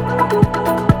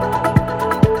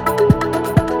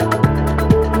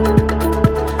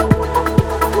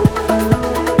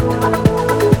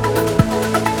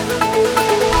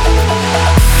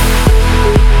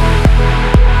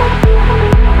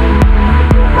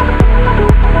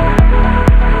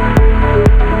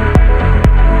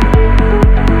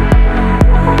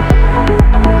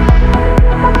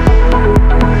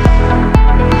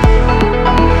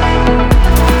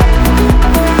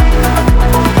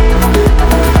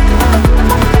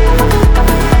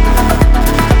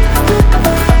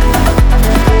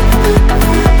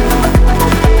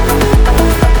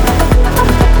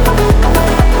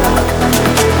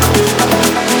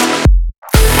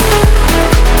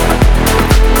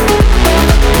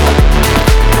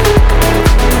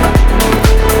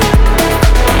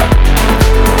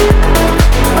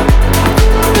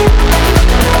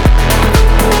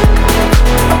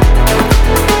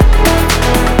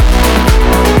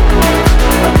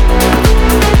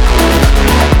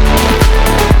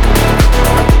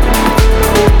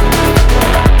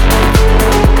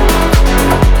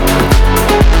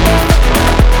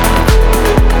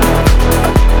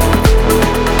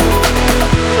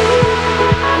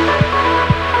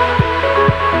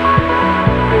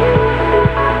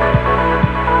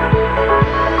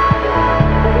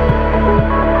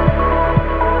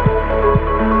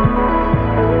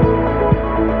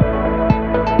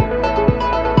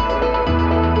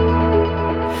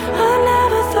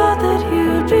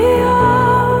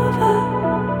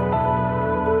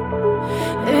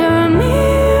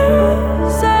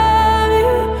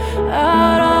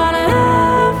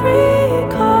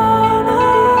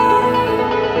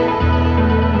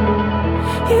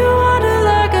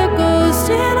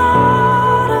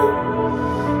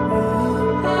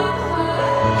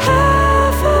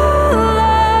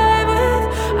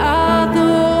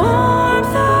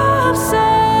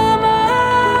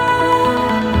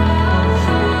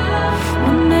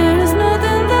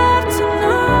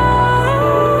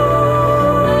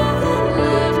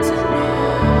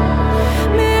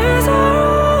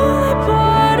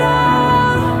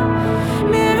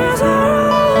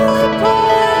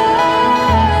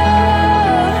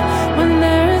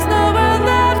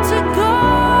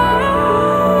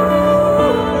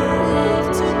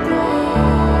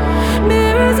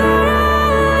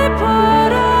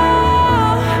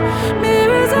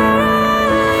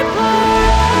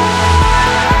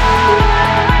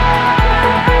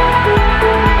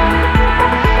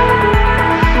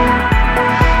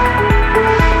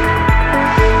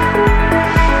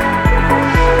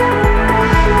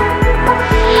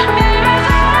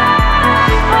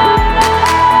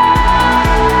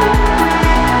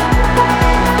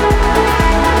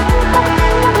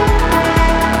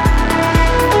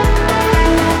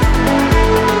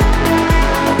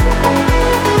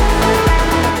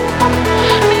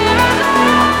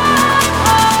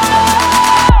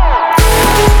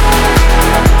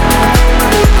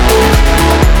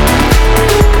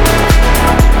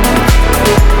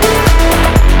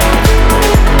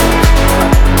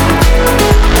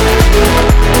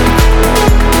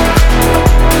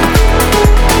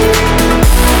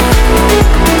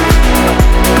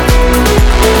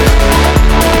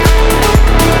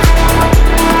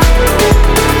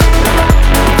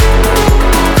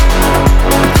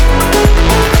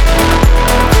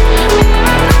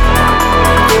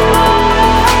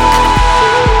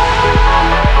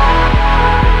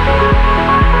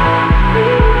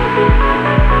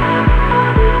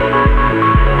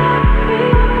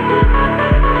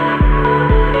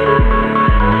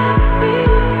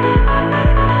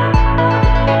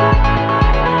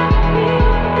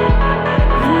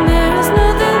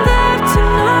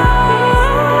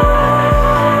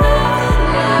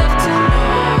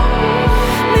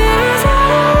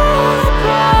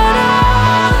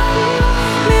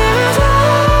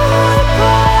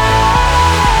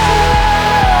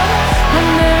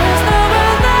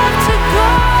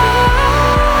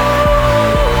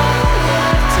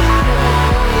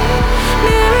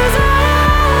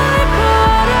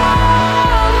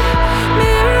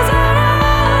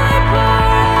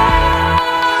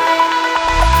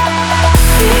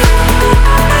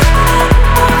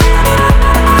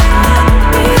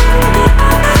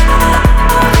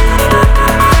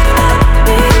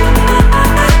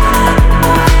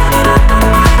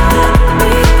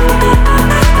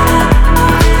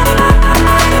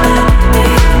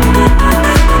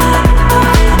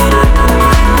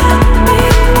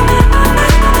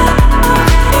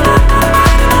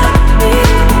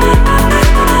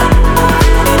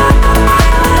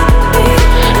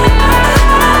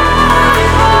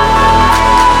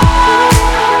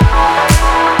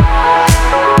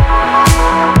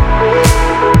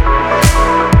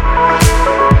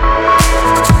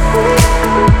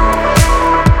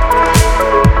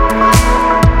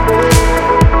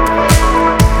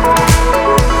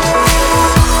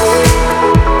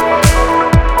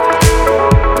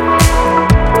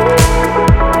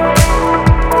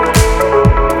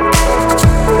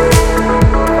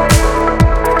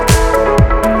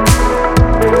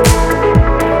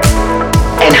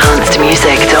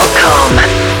 music.com.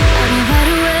 I'm wide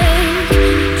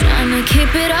awake, trying to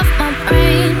keep it off my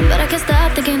brain, but I can't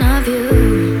stop thinking of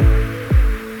you.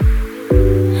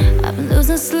 I've been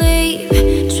losing sleep,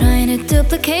 trying to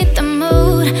duplicate the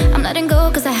mood. I'm letting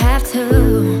go cause I have to.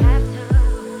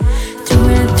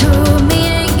 Doing it through me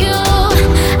and you.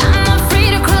 I'm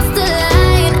afraid to cross the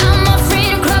line, I'm afraid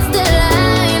to cross the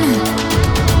line.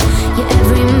 Yeah,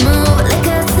 every move like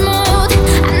a smooth.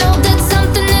 I know that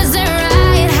something isn't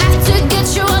right, have to get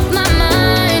you off my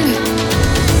mind.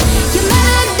 Your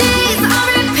melodies on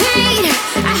repeat,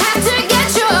 I have to get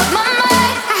you off my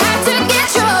mind, I have to get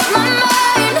you off my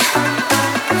mind.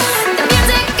 The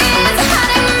music is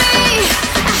haunting me,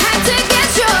 I have to get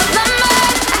you off my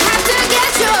mind, I have to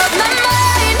get you off my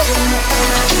mind.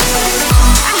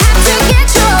 I have to get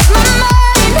you off my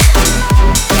mind.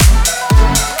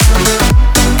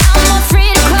 I'm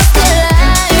afraid to cross the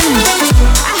line,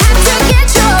 I have to get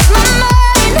you off my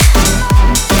mind.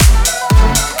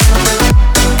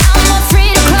 I'm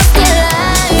afraid to cross the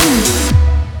line.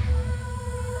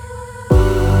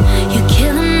 You're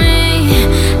killing me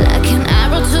like an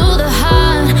arrow to the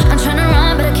heart. I'm trying to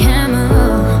run but I can't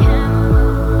move.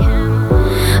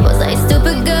 Was I a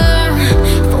stupid girl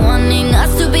for wanting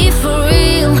us to be for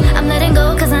real? I'm letting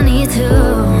go cause I need to.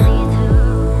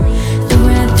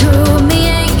 Doing it through me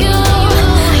and you.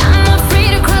 I'm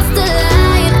afraid to cross the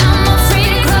line, I'm afraid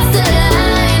to cross the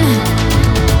line.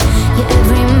 Yeah,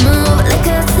 every move like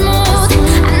a smooth.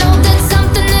 I know that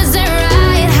something isn't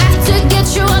right, have to get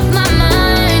you off my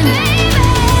mind.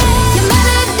 Your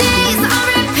melodies on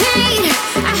repeat,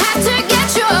 I have to get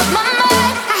you off my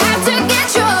mind, I have to get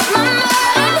you off my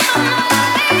mind.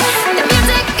 The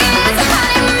music is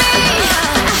haunting me,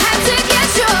 I have to get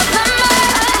you off my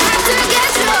mind, I have to get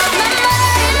you off my mind.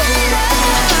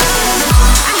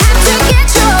 I have to get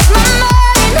you off my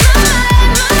mind.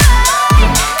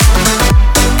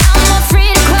 I'm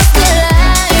afraid to cross the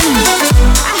line,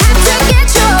 I have to get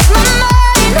you off my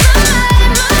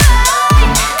mind.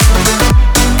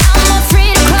 I'm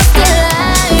afraid to cross the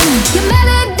line. Your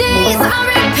melodies on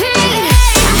repeat,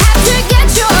 I have to get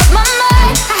you off my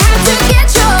mind, I have to get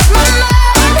you off my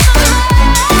mind.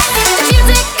 The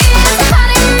music is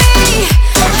haunting me,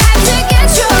 I have to get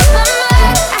you off my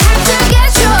mind, I have to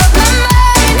get you off my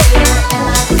mind.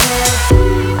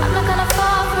 I'm not gonna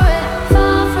fall for it,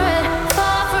 fall for it,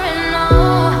 fall for it, no.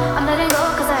 I'm letting go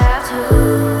cause I have to.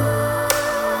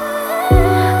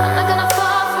 I'm not gonna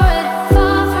fall for it,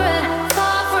 fall for it,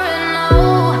 fall for it, no.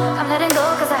 I'm letting go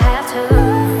cause I have to.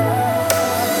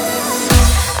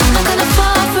 I'm not gonna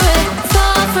fall for it,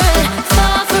 fall for it,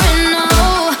 fall for it, no.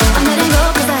 I'm letting go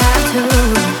cause I have to.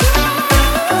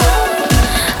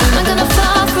 I'm not gonna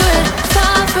fall for it,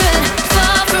 fall for it,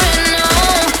 fall for it, no.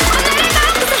 I'm letting go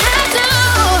cause I have to.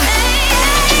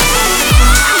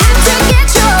 I have to get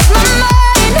you off my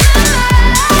mind.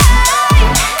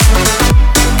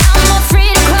 I'm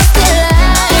afraid to cross the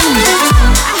line,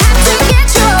 I have to get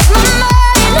you off my mind.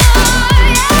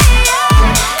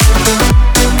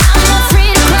 I'm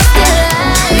afraid to cross the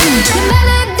line. Your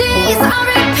melodies on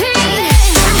repeat,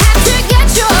 I have to get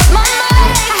you off my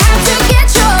mind, I have to get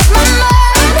you off my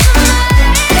mind.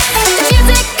 The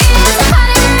music is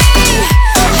haunting me,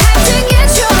 I have to get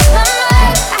you off my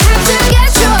mind, I have to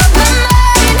get you off my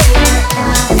mind.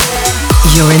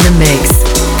 You're in the mix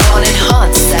on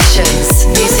Enhanced Sessions.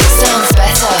 Music sounds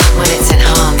better when it's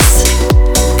enhanced.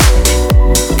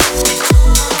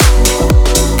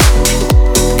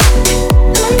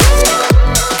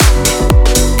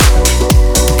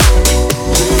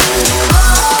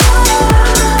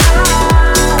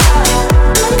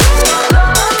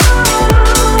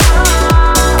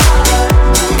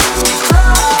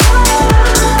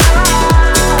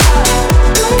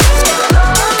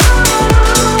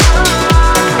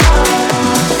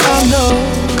 I know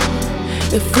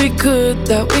if we could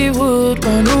that we would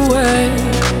run away,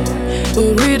 but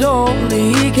we'd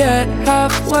only get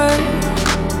halfway.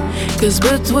 Cause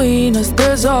between us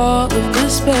there's all of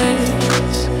this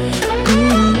space.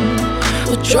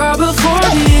 We'll try before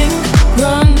the ink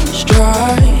runs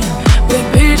dry. With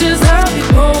pages that we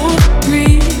both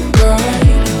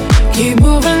rewrite. Keep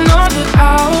moving on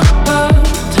without a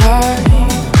time.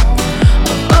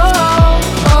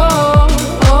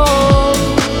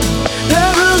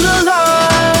 Parallel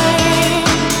lines.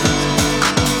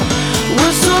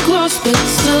 We're so close but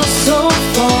still so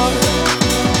far.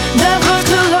 Never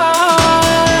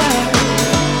collide,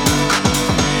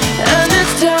 and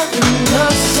it's tearing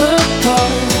us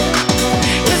apart.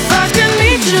 If I can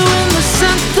meet you in the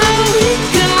center, we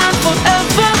can run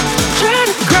forever. Try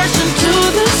to crash into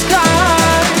the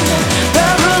sky.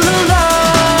 Parallel lines.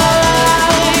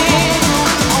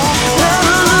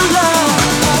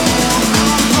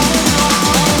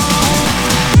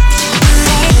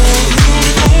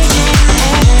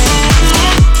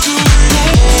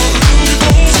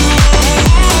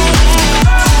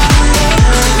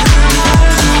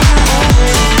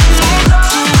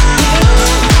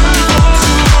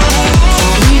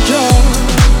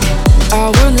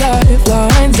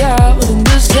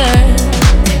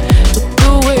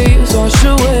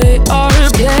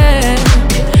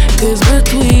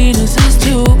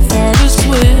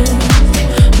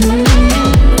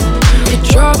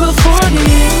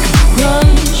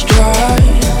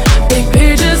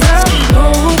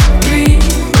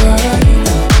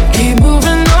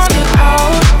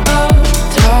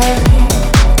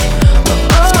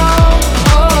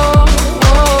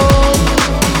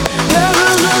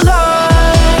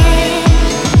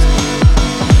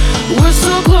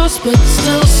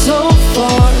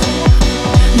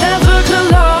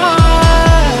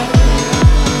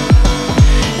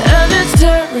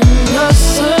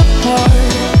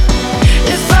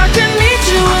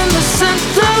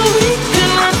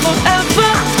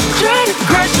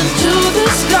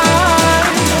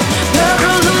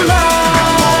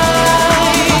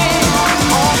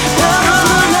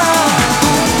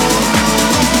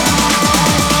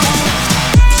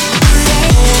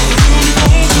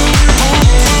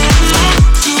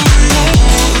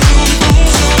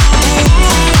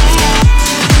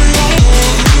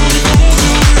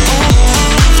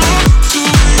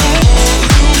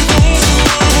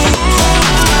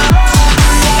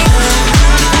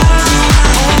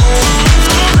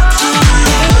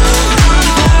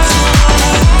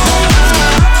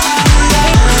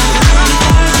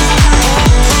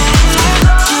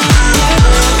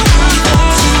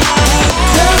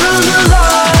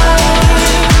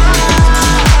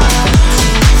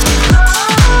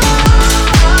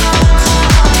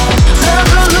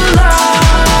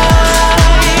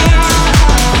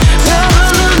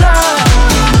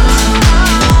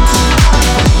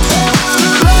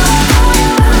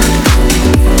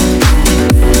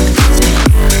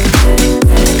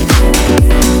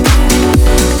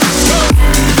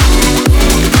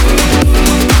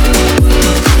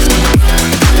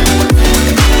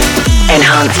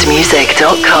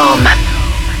 enhancedmusic.com.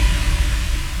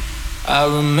 I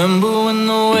remember when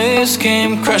the waves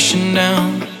came crashing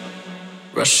down,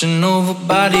 rushing over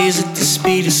bodies at the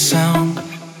speed of sound.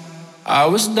 I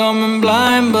was dumb and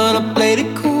blind, but I played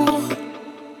it cool.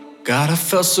 God, I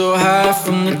felt so high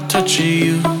from the touch of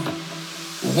you.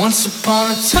 Once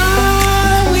upon a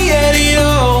time, we had it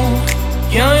all,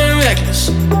 young and reckless,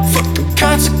 fuck the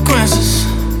consequences.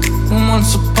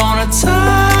 Once upon a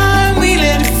time, we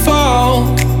let it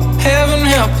fall, heaven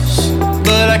help us,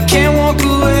 but I can't walk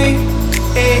away.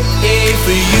 Hey, hey,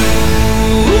 for you,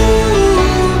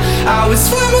 I would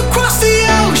swim across the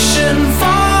ocean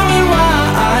far and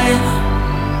wide.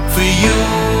 For you,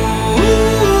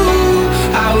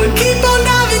 I would keep on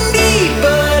diving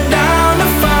deeper down to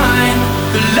find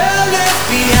the love left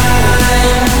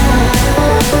behind.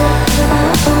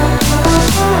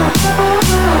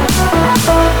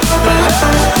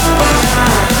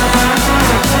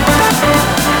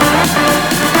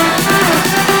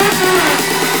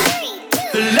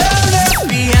 The love left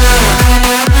behind.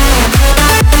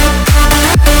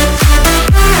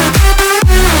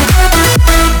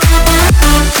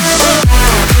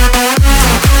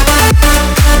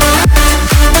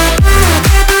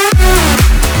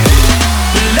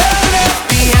 The love left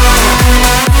behind.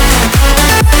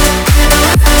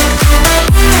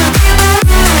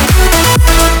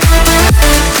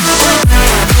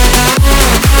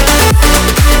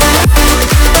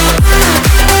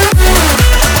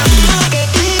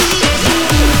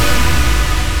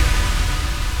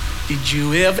 Did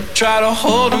you ever try to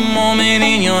hold a moment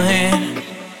in your hand?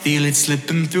 Feel it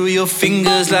slipping through your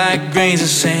fingers like grains of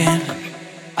sand.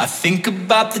 I think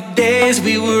about the days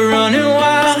we were running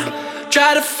wild,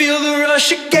 try to feel the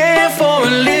rush again for a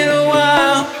little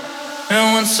while.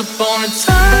 And once upon a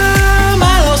time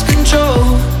I lost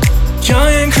control, young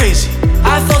and crazy,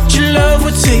 I thought your love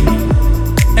would take me.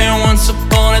 And once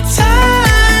upon a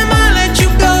time I let you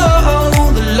go,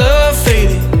 the love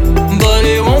faded, but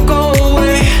it won't go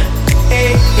away.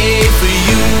 Hey, hey, for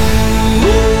you,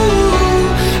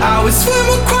 I would swim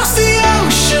across the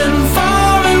ocean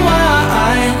far and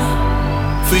wide.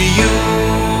 For you,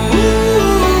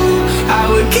 I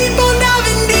would keep on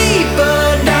diving deeper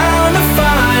down to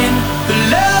find the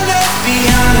love left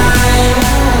behind.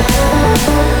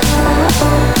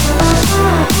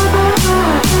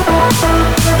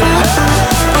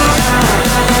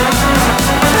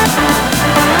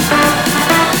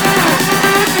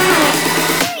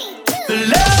 The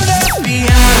love left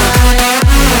behind.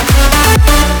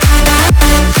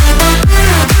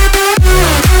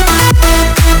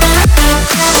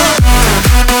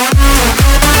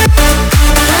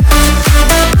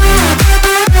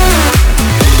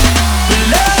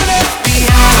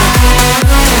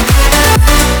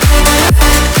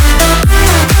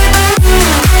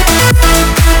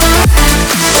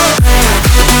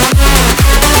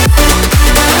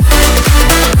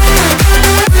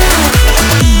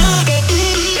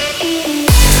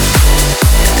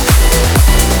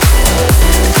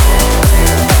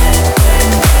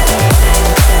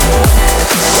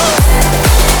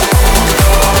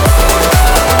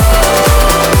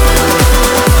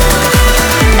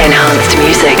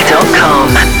 enhancedmusic.com.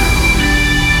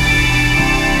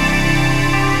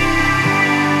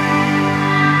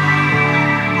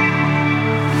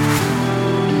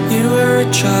 You were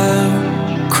a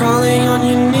child, crawling on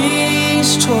your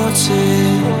knees towards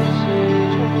it,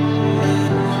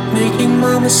 making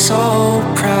mama so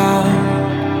proud,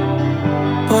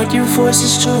 but your voice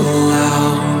is too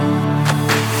loud.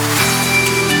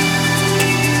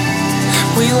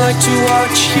 We like to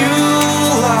watch you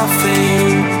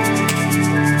laughing.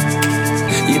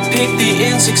 You pick the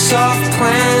insects off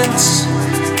plants,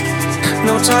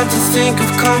 no time to think of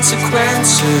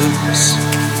consequences.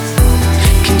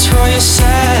 Control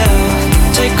yourself,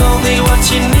 take only what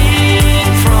you need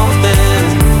from them.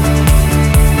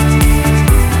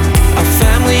 A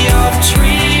family of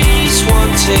trees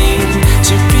wanting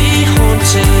to be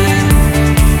haunted.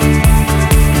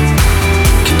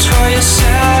 Control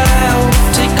yourself,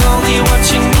 take only what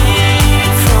you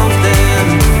need from them.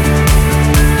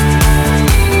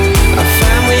 A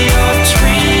family of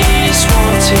trees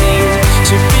wanting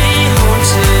to be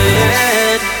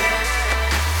haunted.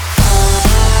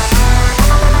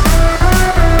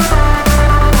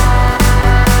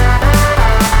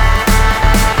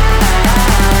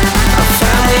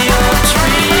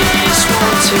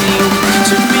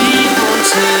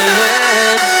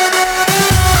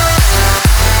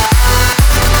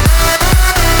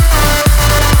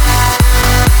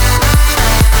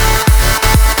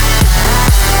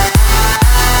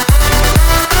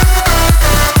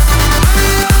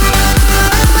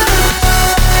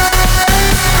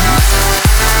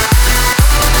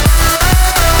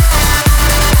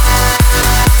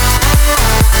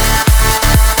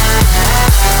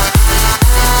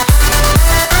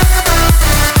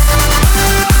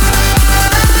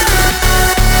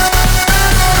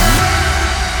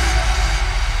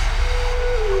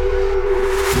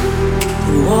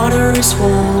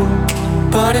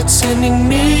 making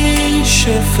me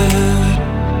shiver.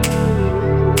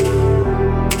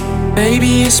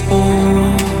 Baby is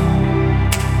born,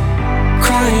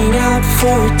 crying out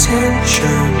for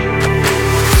attention.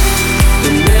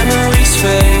 The memories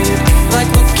fade, like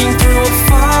looking through a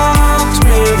fogged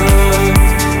mirror.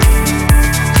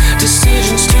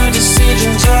 Decisions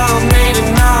are made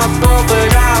and not bold, but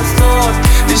I thought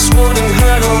this wouldn't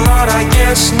hurt a lot, I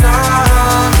guess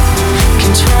not.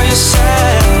 Control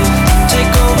yourself,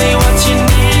 take only what you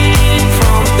need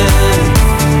from them.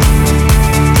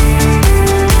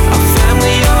 A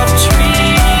family of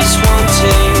trees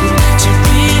wanting to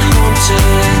be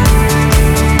haunted.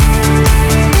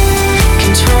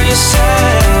 Control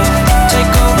yourself,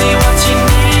 take only what you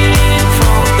need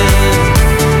from them.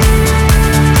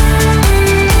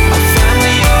 A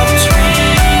family of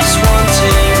trees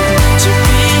wanting to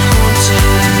be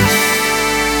haunted.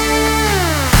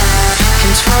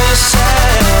 Control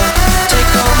yourself,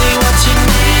 take only what you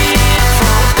need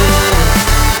from them.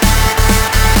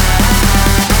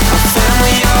 A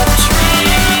family of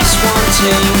trees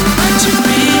wanting to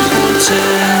be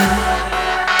haunted.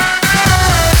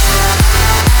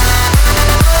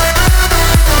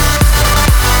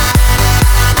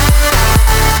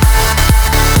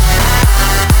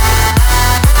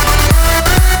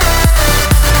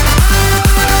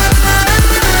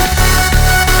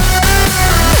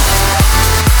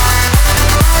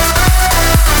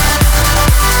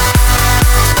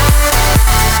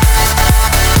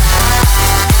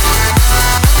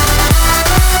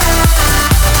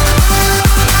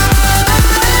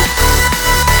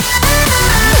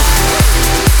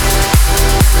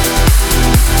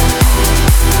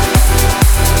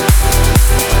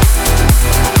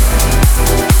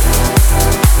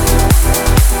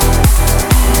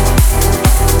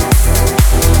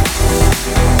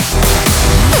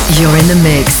 You're in the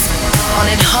mix on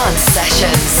Enhanced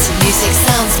Sessions. Music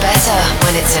sounds better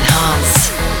when it's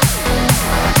enhanced.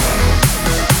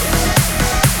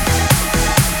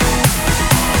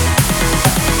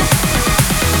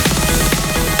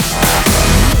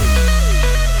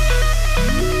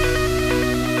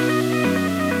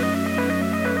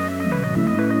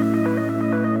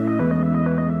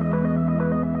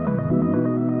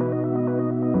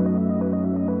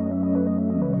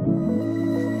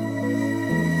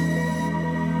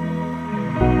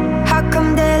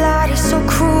 So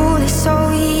cruel, it's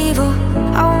so evil.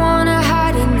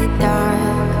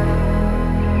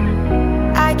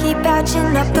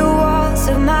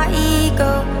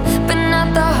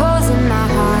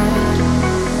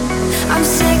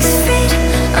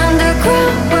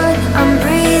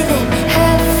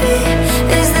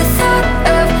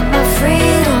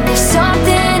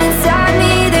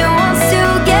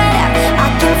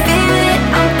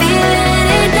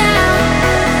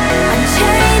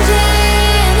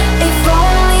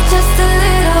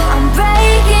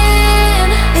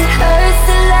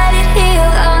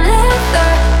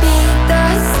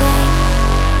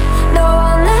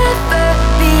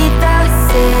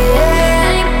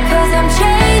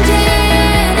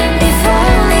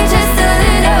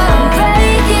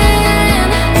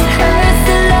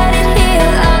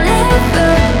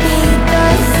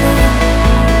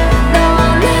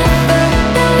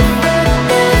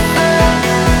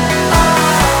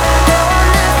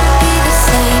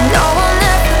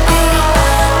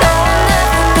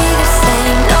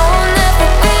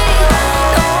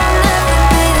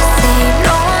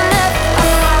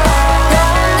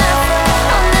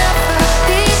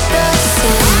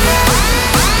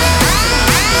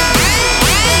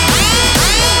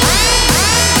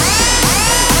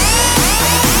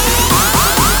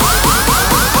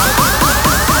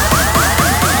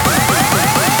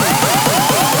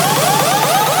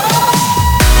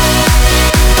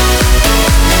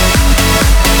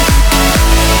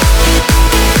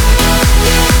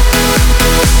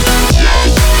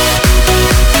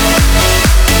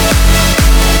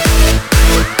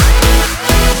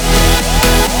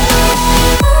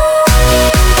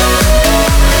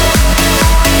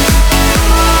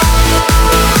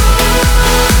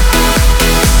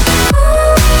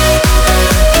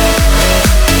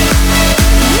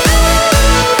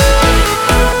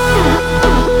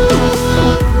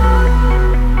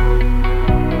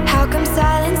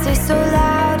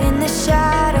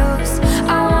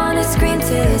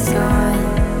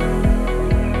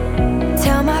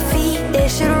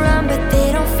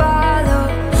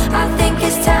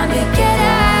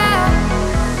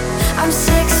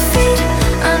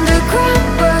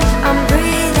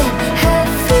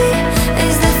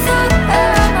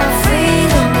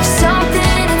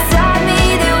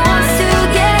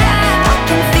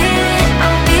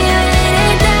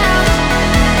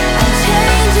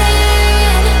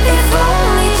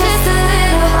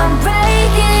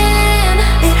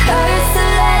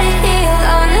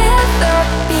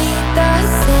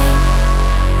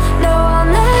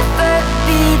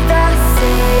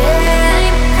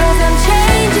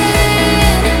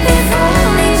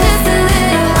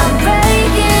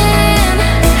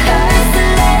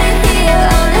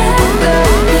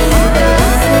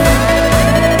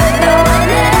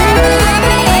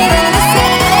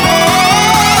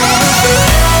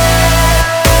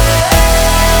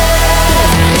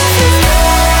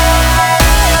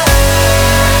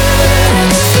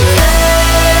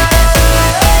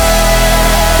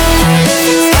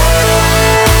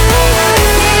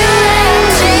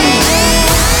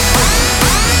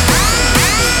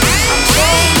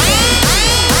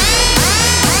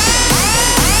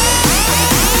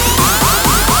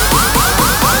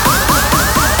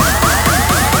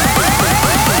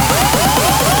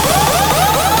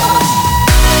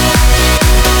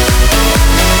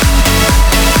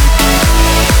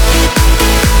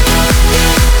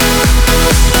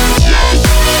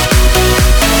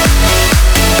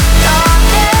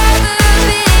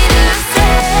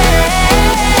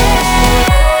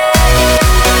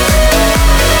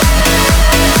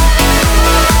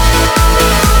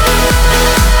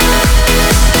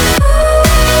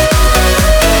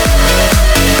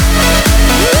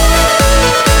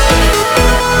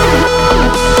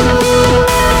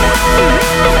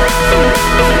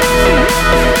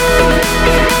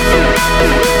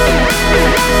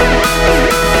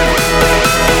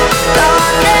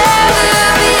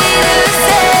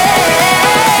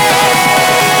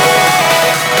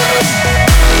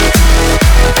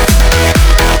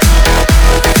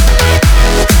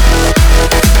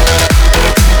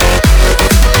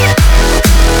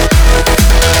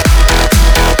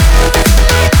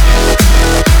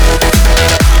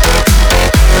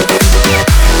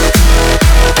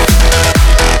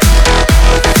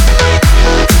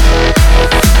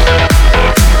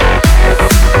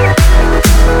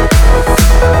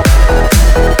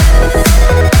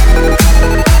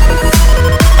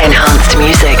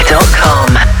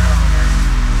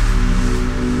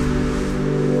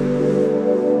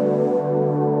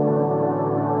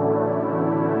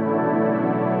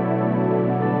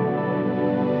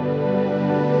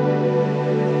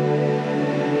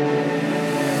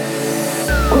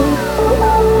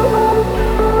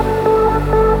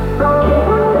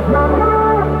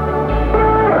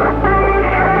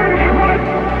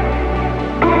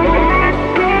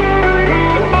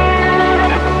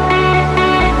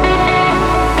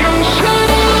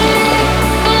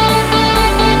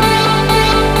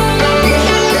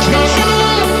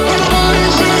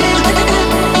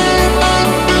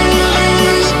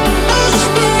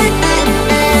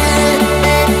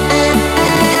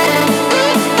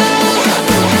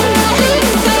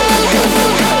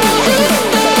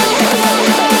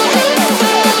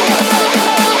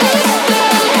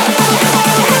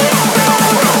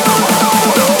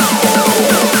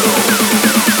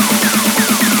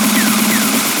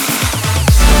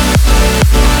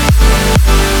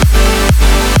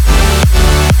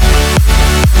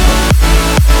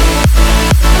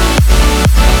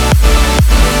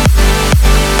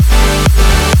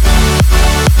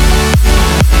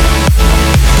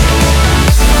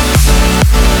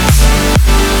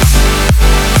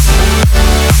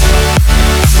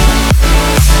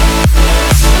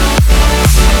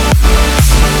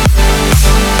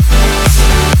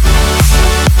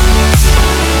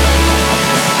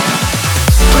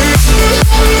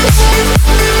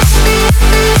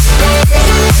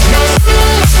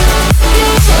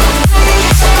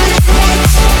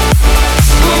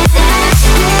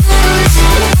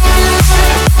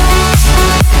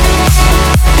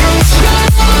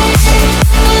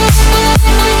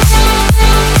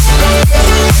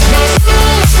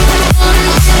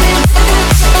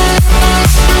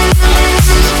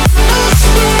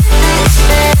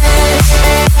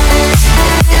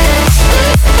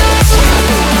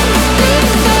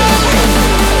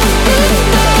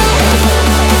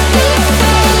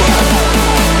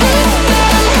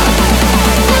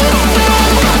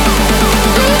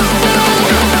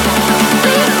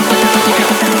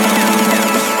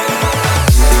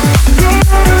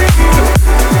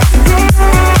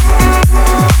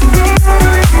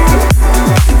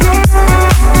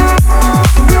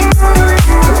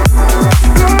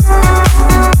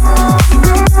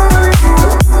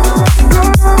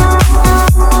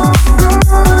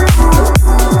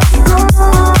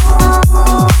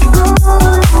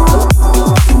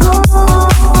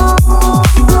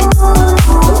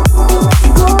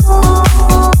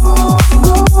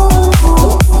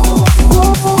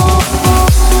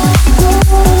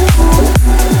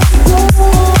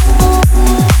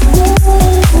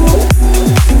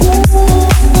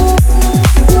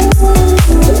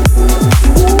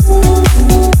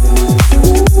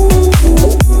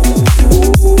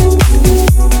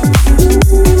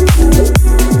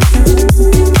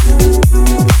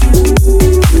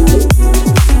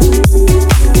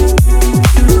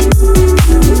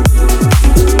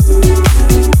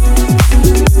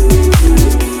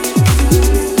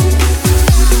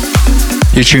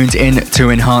 You're tuned in to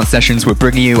Enhanced Sessions. We're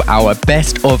bringing you our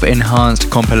Best of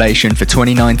Enhanced compilation for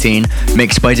 2019,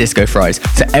 mixed by Disco Fries.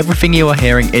 So everything you are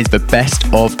hearing is the best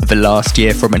of the last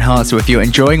year from Enhanced. So if you're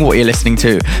enjoying what you're listening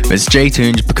to, then stay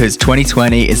tuned because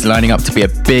 2020 is lining up to be a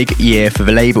big year for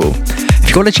the label.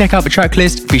 If you want to check out the track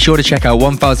list, be sure to check out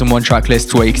 1001 track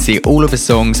lists where you can see all of the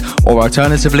songs, or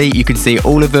alternatively, you can see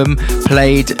all of them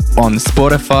played on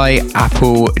Spotify,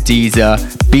 Apple, Deezer,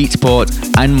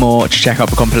 Beatport, and more to check out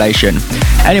the compilation.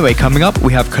 Anyway, coming up,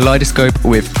 we have Kaleidoscope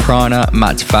with Prana,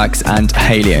 Matt Fax, and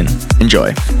Halion.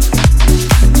 Enjoy.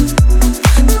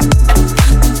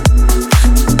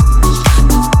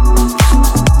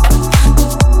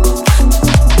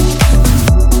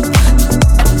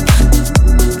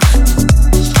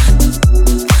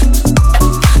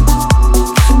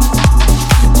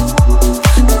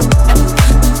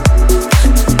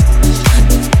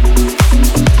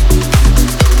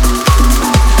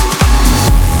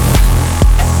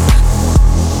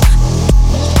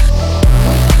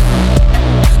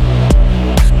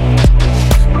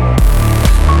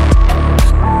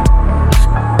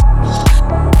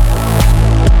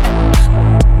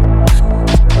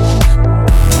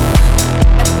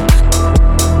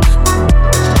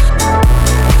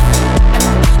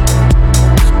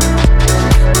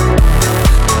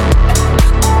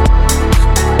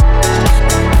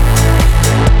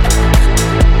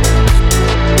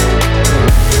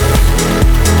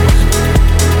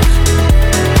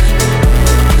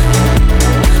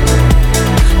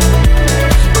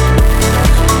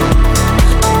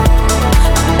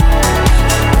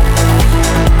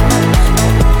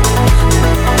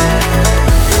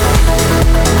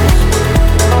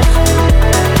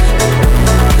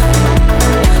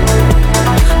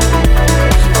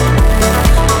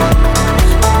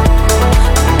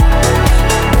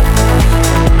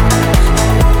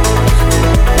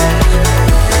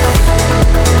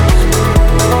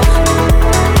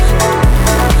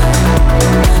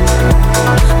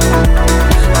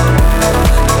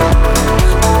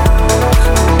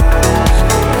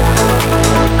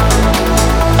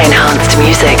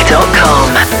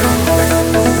 enhancedmusic.com.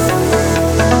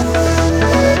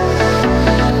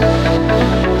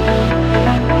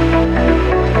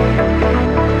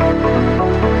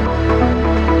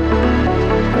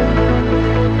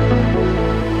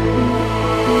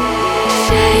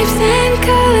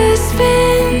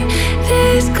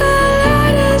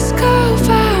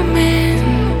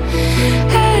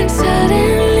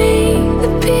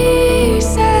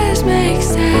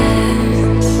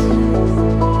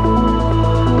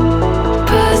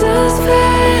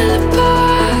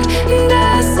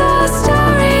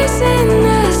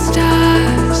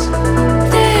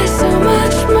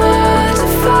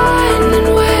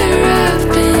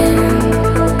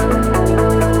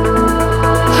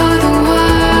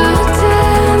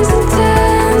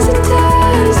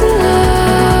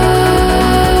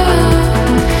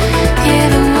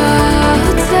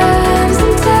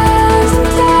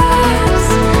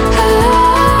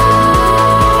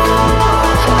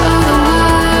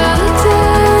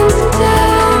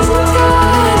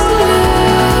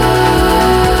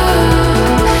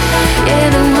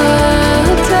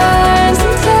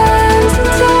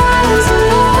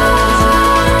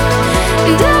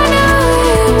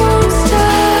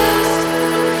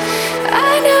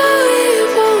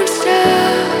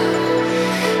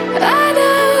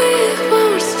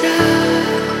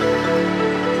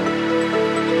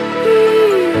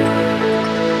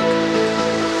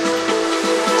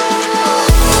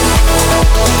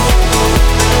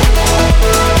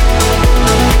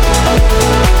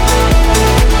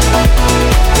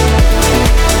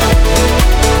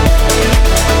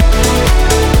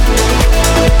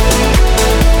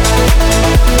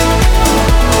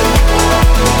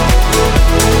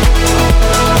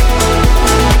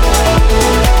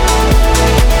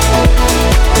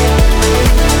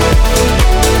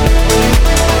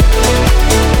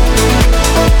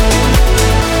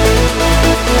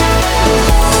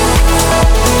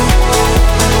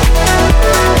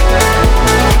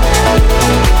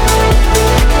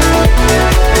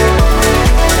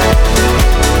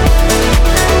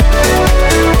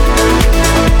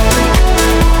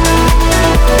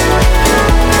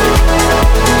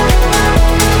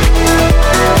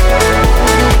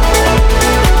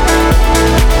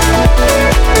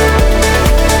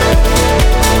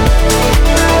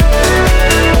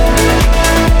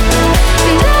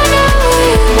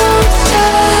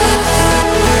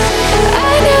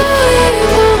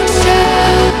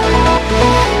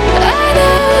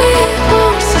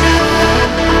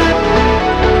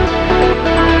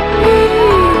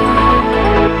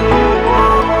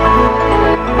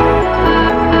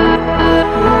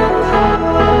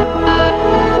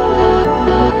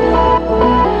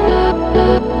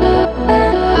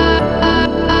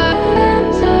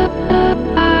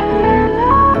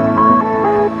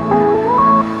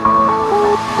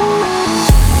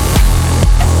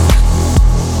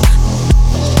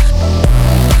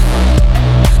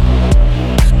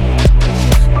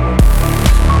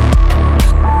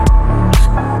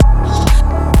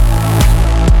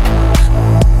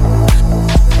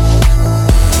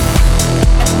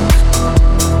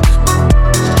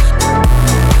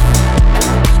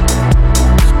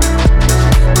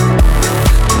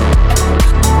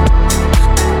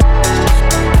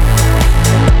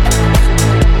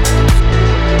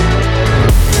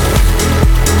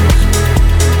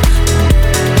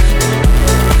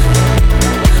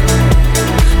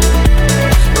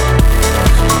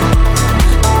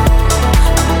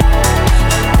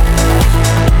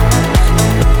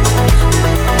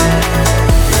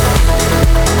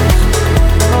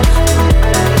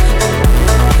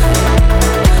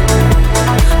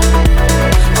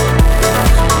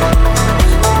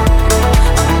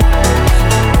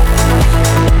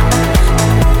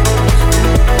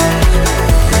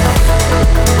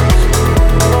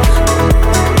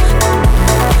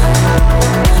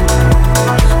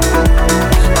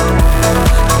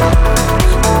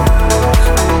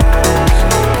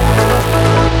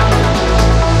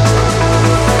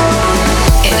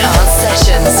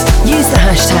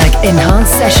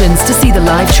 Enhanced Sessions to see the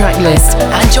live track list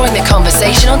and join the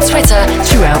conversation on Twitter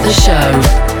throughout the show.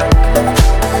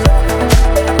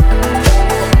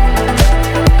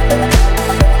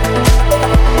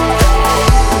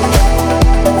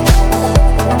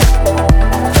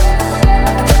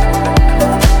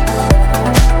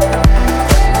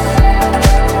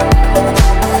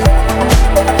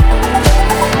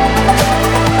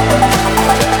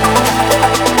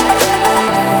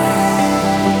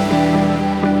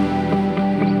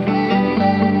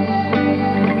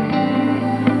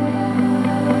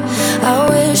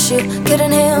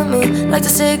 Couldn't hear me like the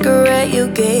cigarette you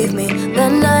gave me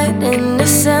that night in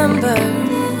December.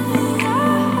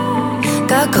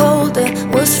 Got cold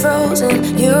and was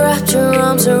frozen. You wrapped your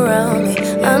arms around me.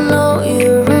 I know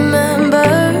you remember.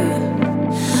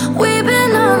 We've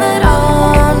been on that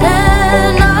on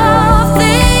and off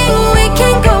thing. We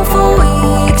can go for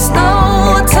weeks,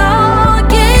 no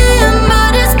talking,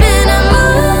 but it's been a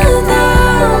month.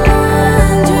 I'm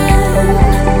wondering,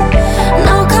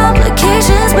 no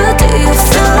complications, but do you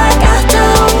feel like I do?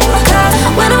 'Cause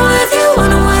when I'm with you,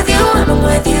 when I'm with you, when I'm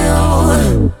with you,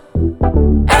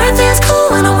 everything's cool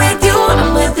when I'm with you, when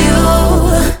I'm with you.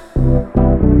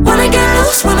 Wanna get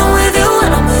loose when I'm with you,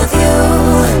 when I'm with you.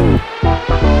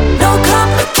 No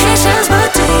complications, but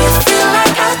do you feel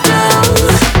like I do?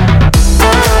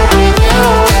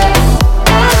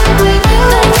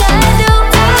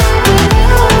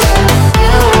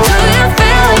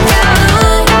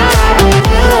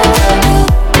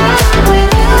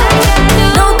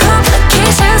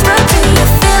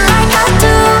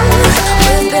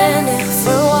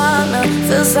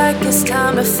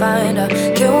 Find out,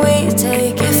 can we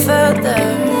take it further?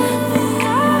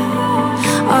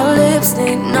 Our lips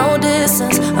need no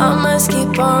distance. I must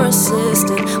keep on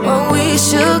resisting when we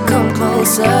should come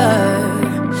closer.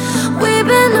 We've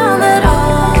been on that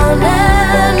on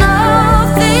and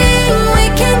off thing. We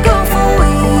can go for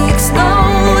weeks, no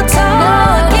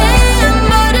talking,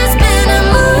 but it's been a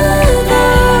month.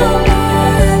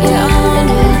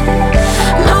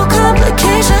 No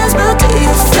complications, but do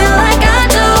you feel like I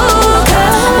do?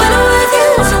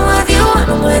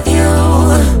 I'm with you.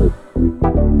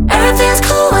 Everything's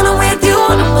cool when I'm with you,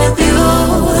 when I'm with you.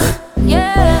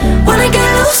 Yeah. Wanna get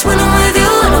loose when I'm with you,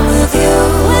 when I'm with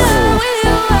you.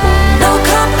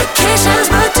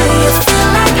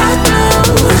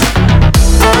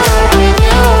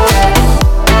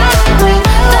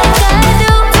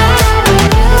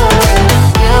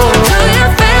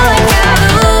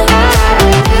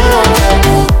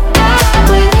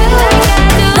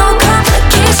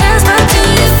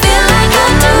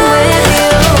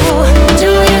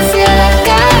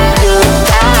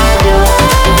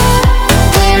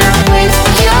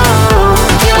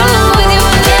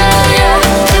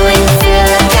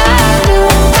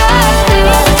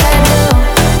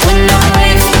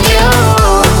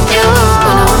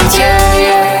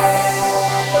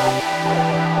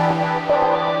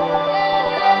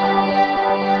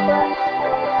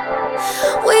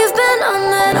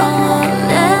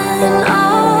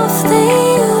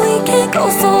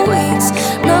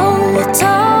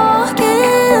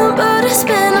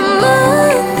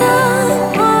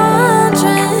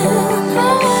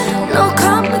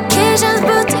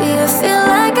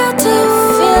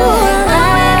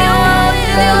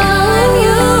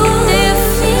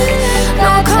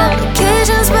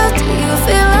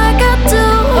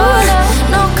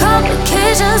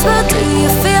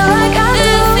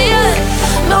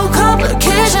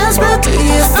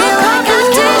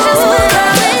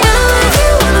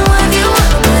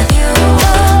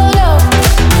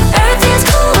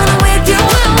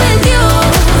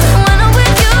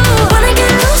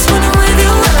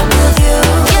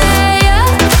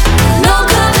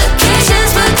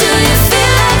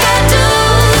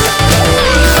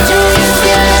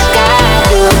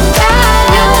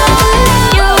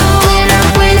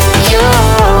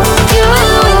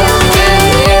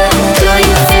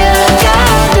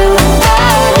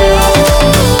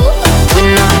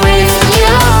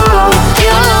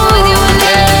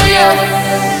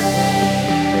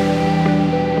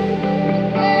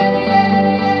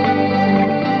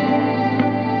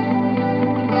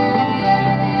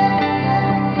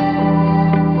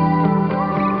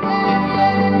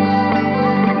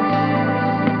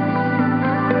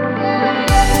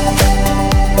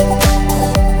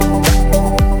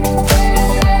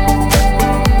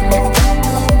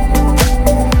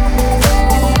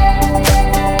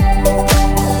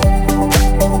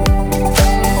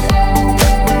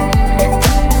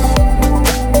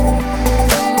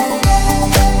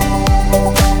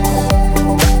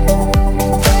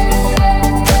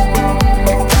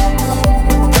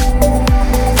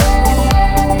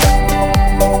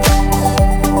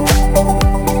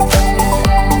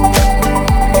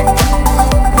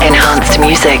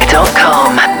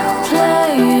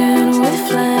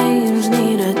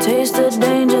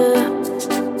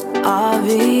 stranger.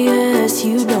 Obvious,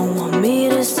 you don't want me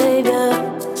to save you.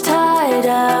 Tied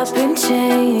up in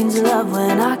chains, love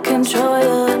when I control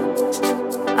you.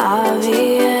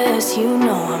 Obvious, you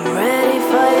know I'm ready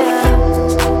for you.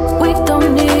 We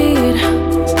don't need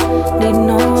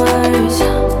no words.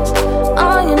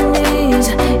 On your knees,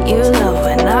 you love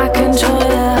when I control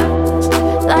you.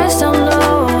 Lights down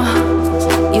low,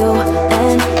 you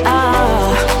and I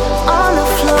on the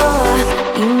floor.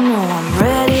 You know I'm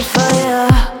ready for you.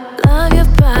 Love your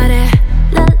body,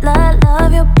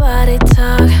 love your body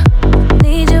talk.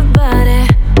 Need your body,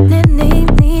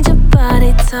 need your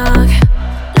body talk.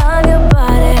 Love your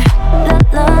body,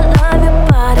 love your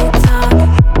body talk.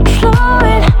 Slow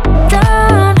it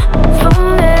down for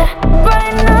me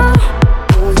right now.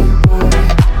 Move your body,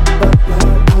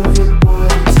 move your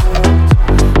body talk.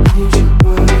 Need your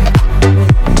body,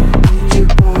 need your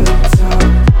body talk.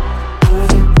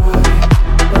 Move your body,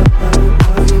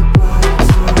 love your body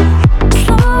talk.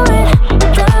 Slow it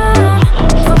down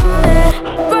for me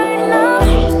right now.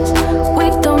 We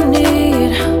don't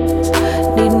need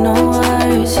no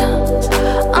words.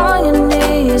 On your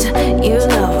knees, you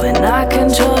love when I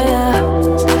control you.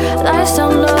 Lights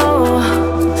down low,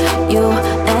 you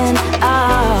and I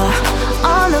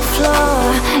on the floor.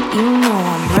 You know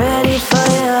I'm ready for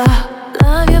you.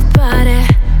 Love your body,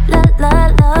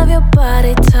 love your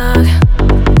body talk.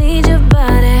 Need your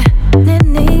body,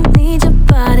 need your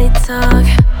body talk.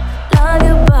 Love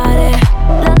your body,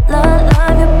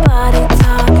 love your body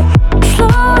talk.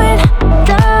 Slow it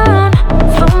down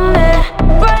for me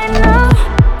right now.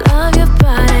 Love your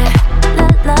body,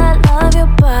 love your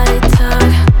body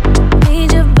talk.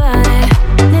 Need your body,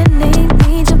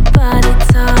 need your body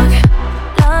talk.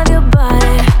 Love your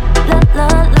body,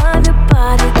 love your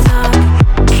body talk.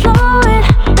 Slow it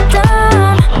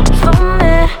down for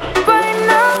me right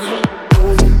now.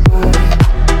 Move your body,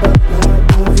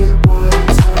 move your body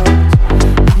talk.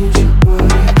 Need your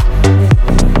body,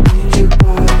 need your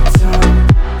body talk.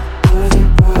 Love your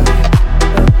body,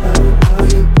 love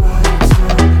your body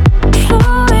talk.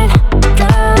 Slow it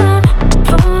down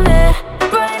for me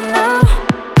right now.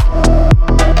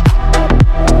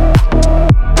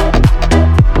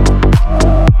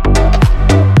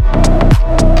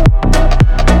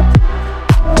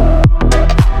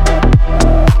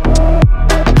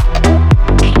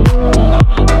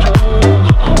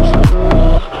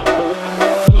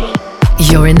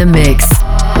 You're in the mix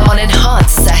on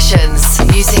Enhanced Sessions.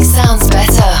 Music sounds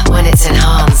better when it's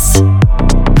enhanced.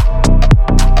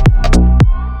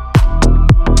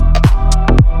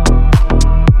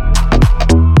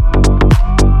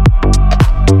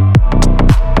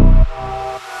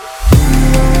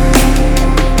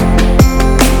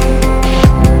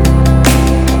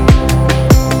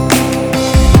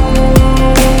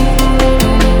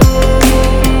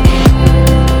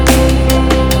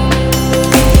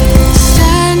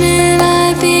 Standing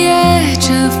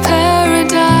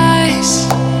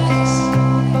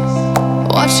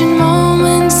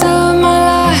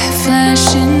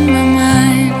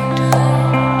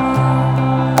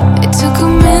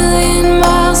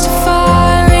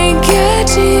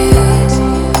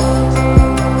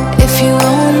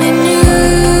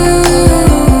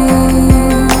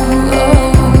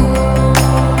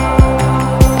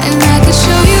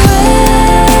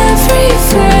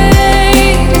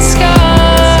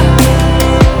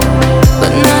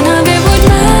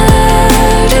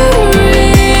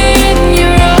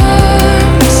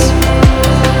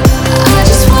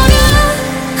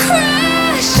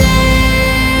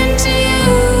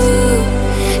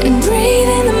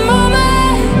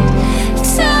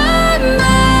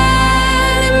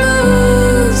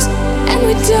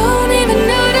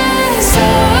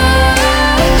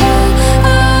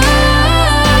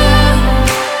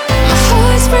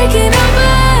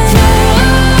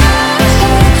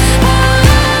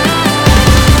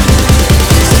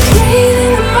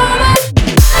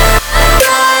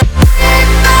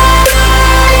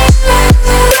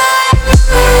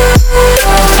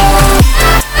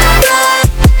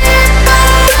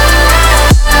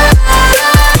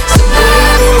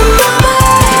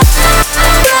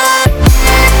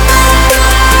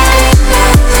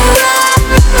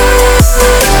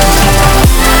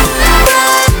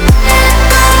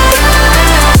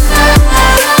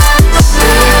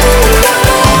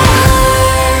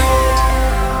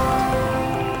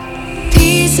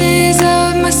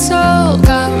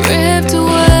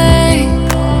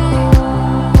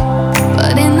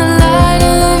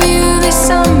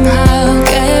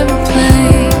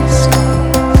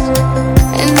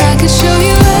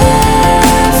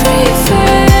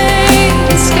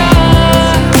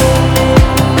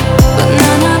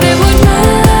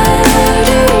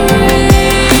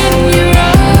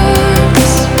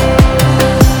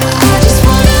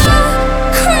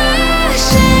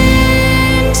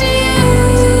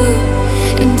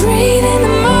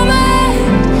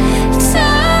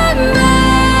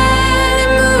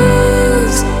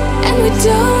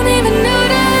don't even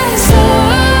notice.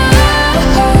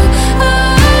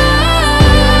 My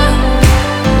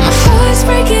heart's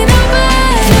breaking open.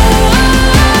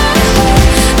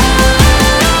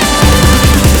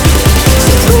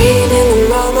 So breathe in the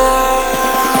moment.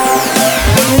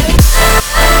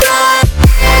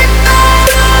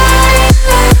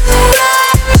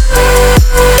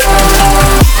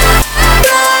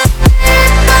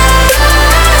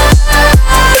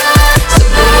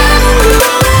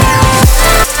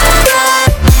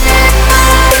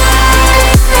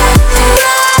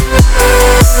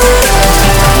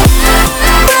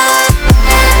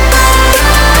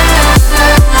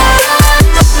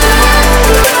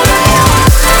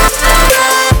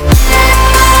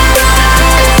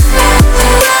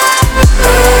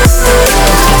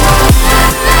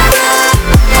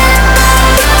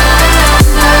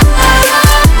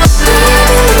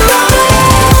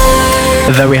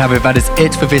 There we have it. That is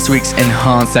it for this week's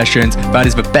Enhanced Sessions. That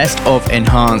is the best of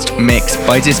Enhanced mix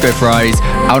by Disco Fries,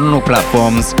 out on all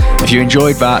platforms. If you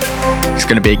enjoyed that, it's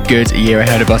going to be a good year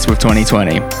ahead of us with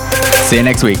 2020. See you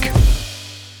next week.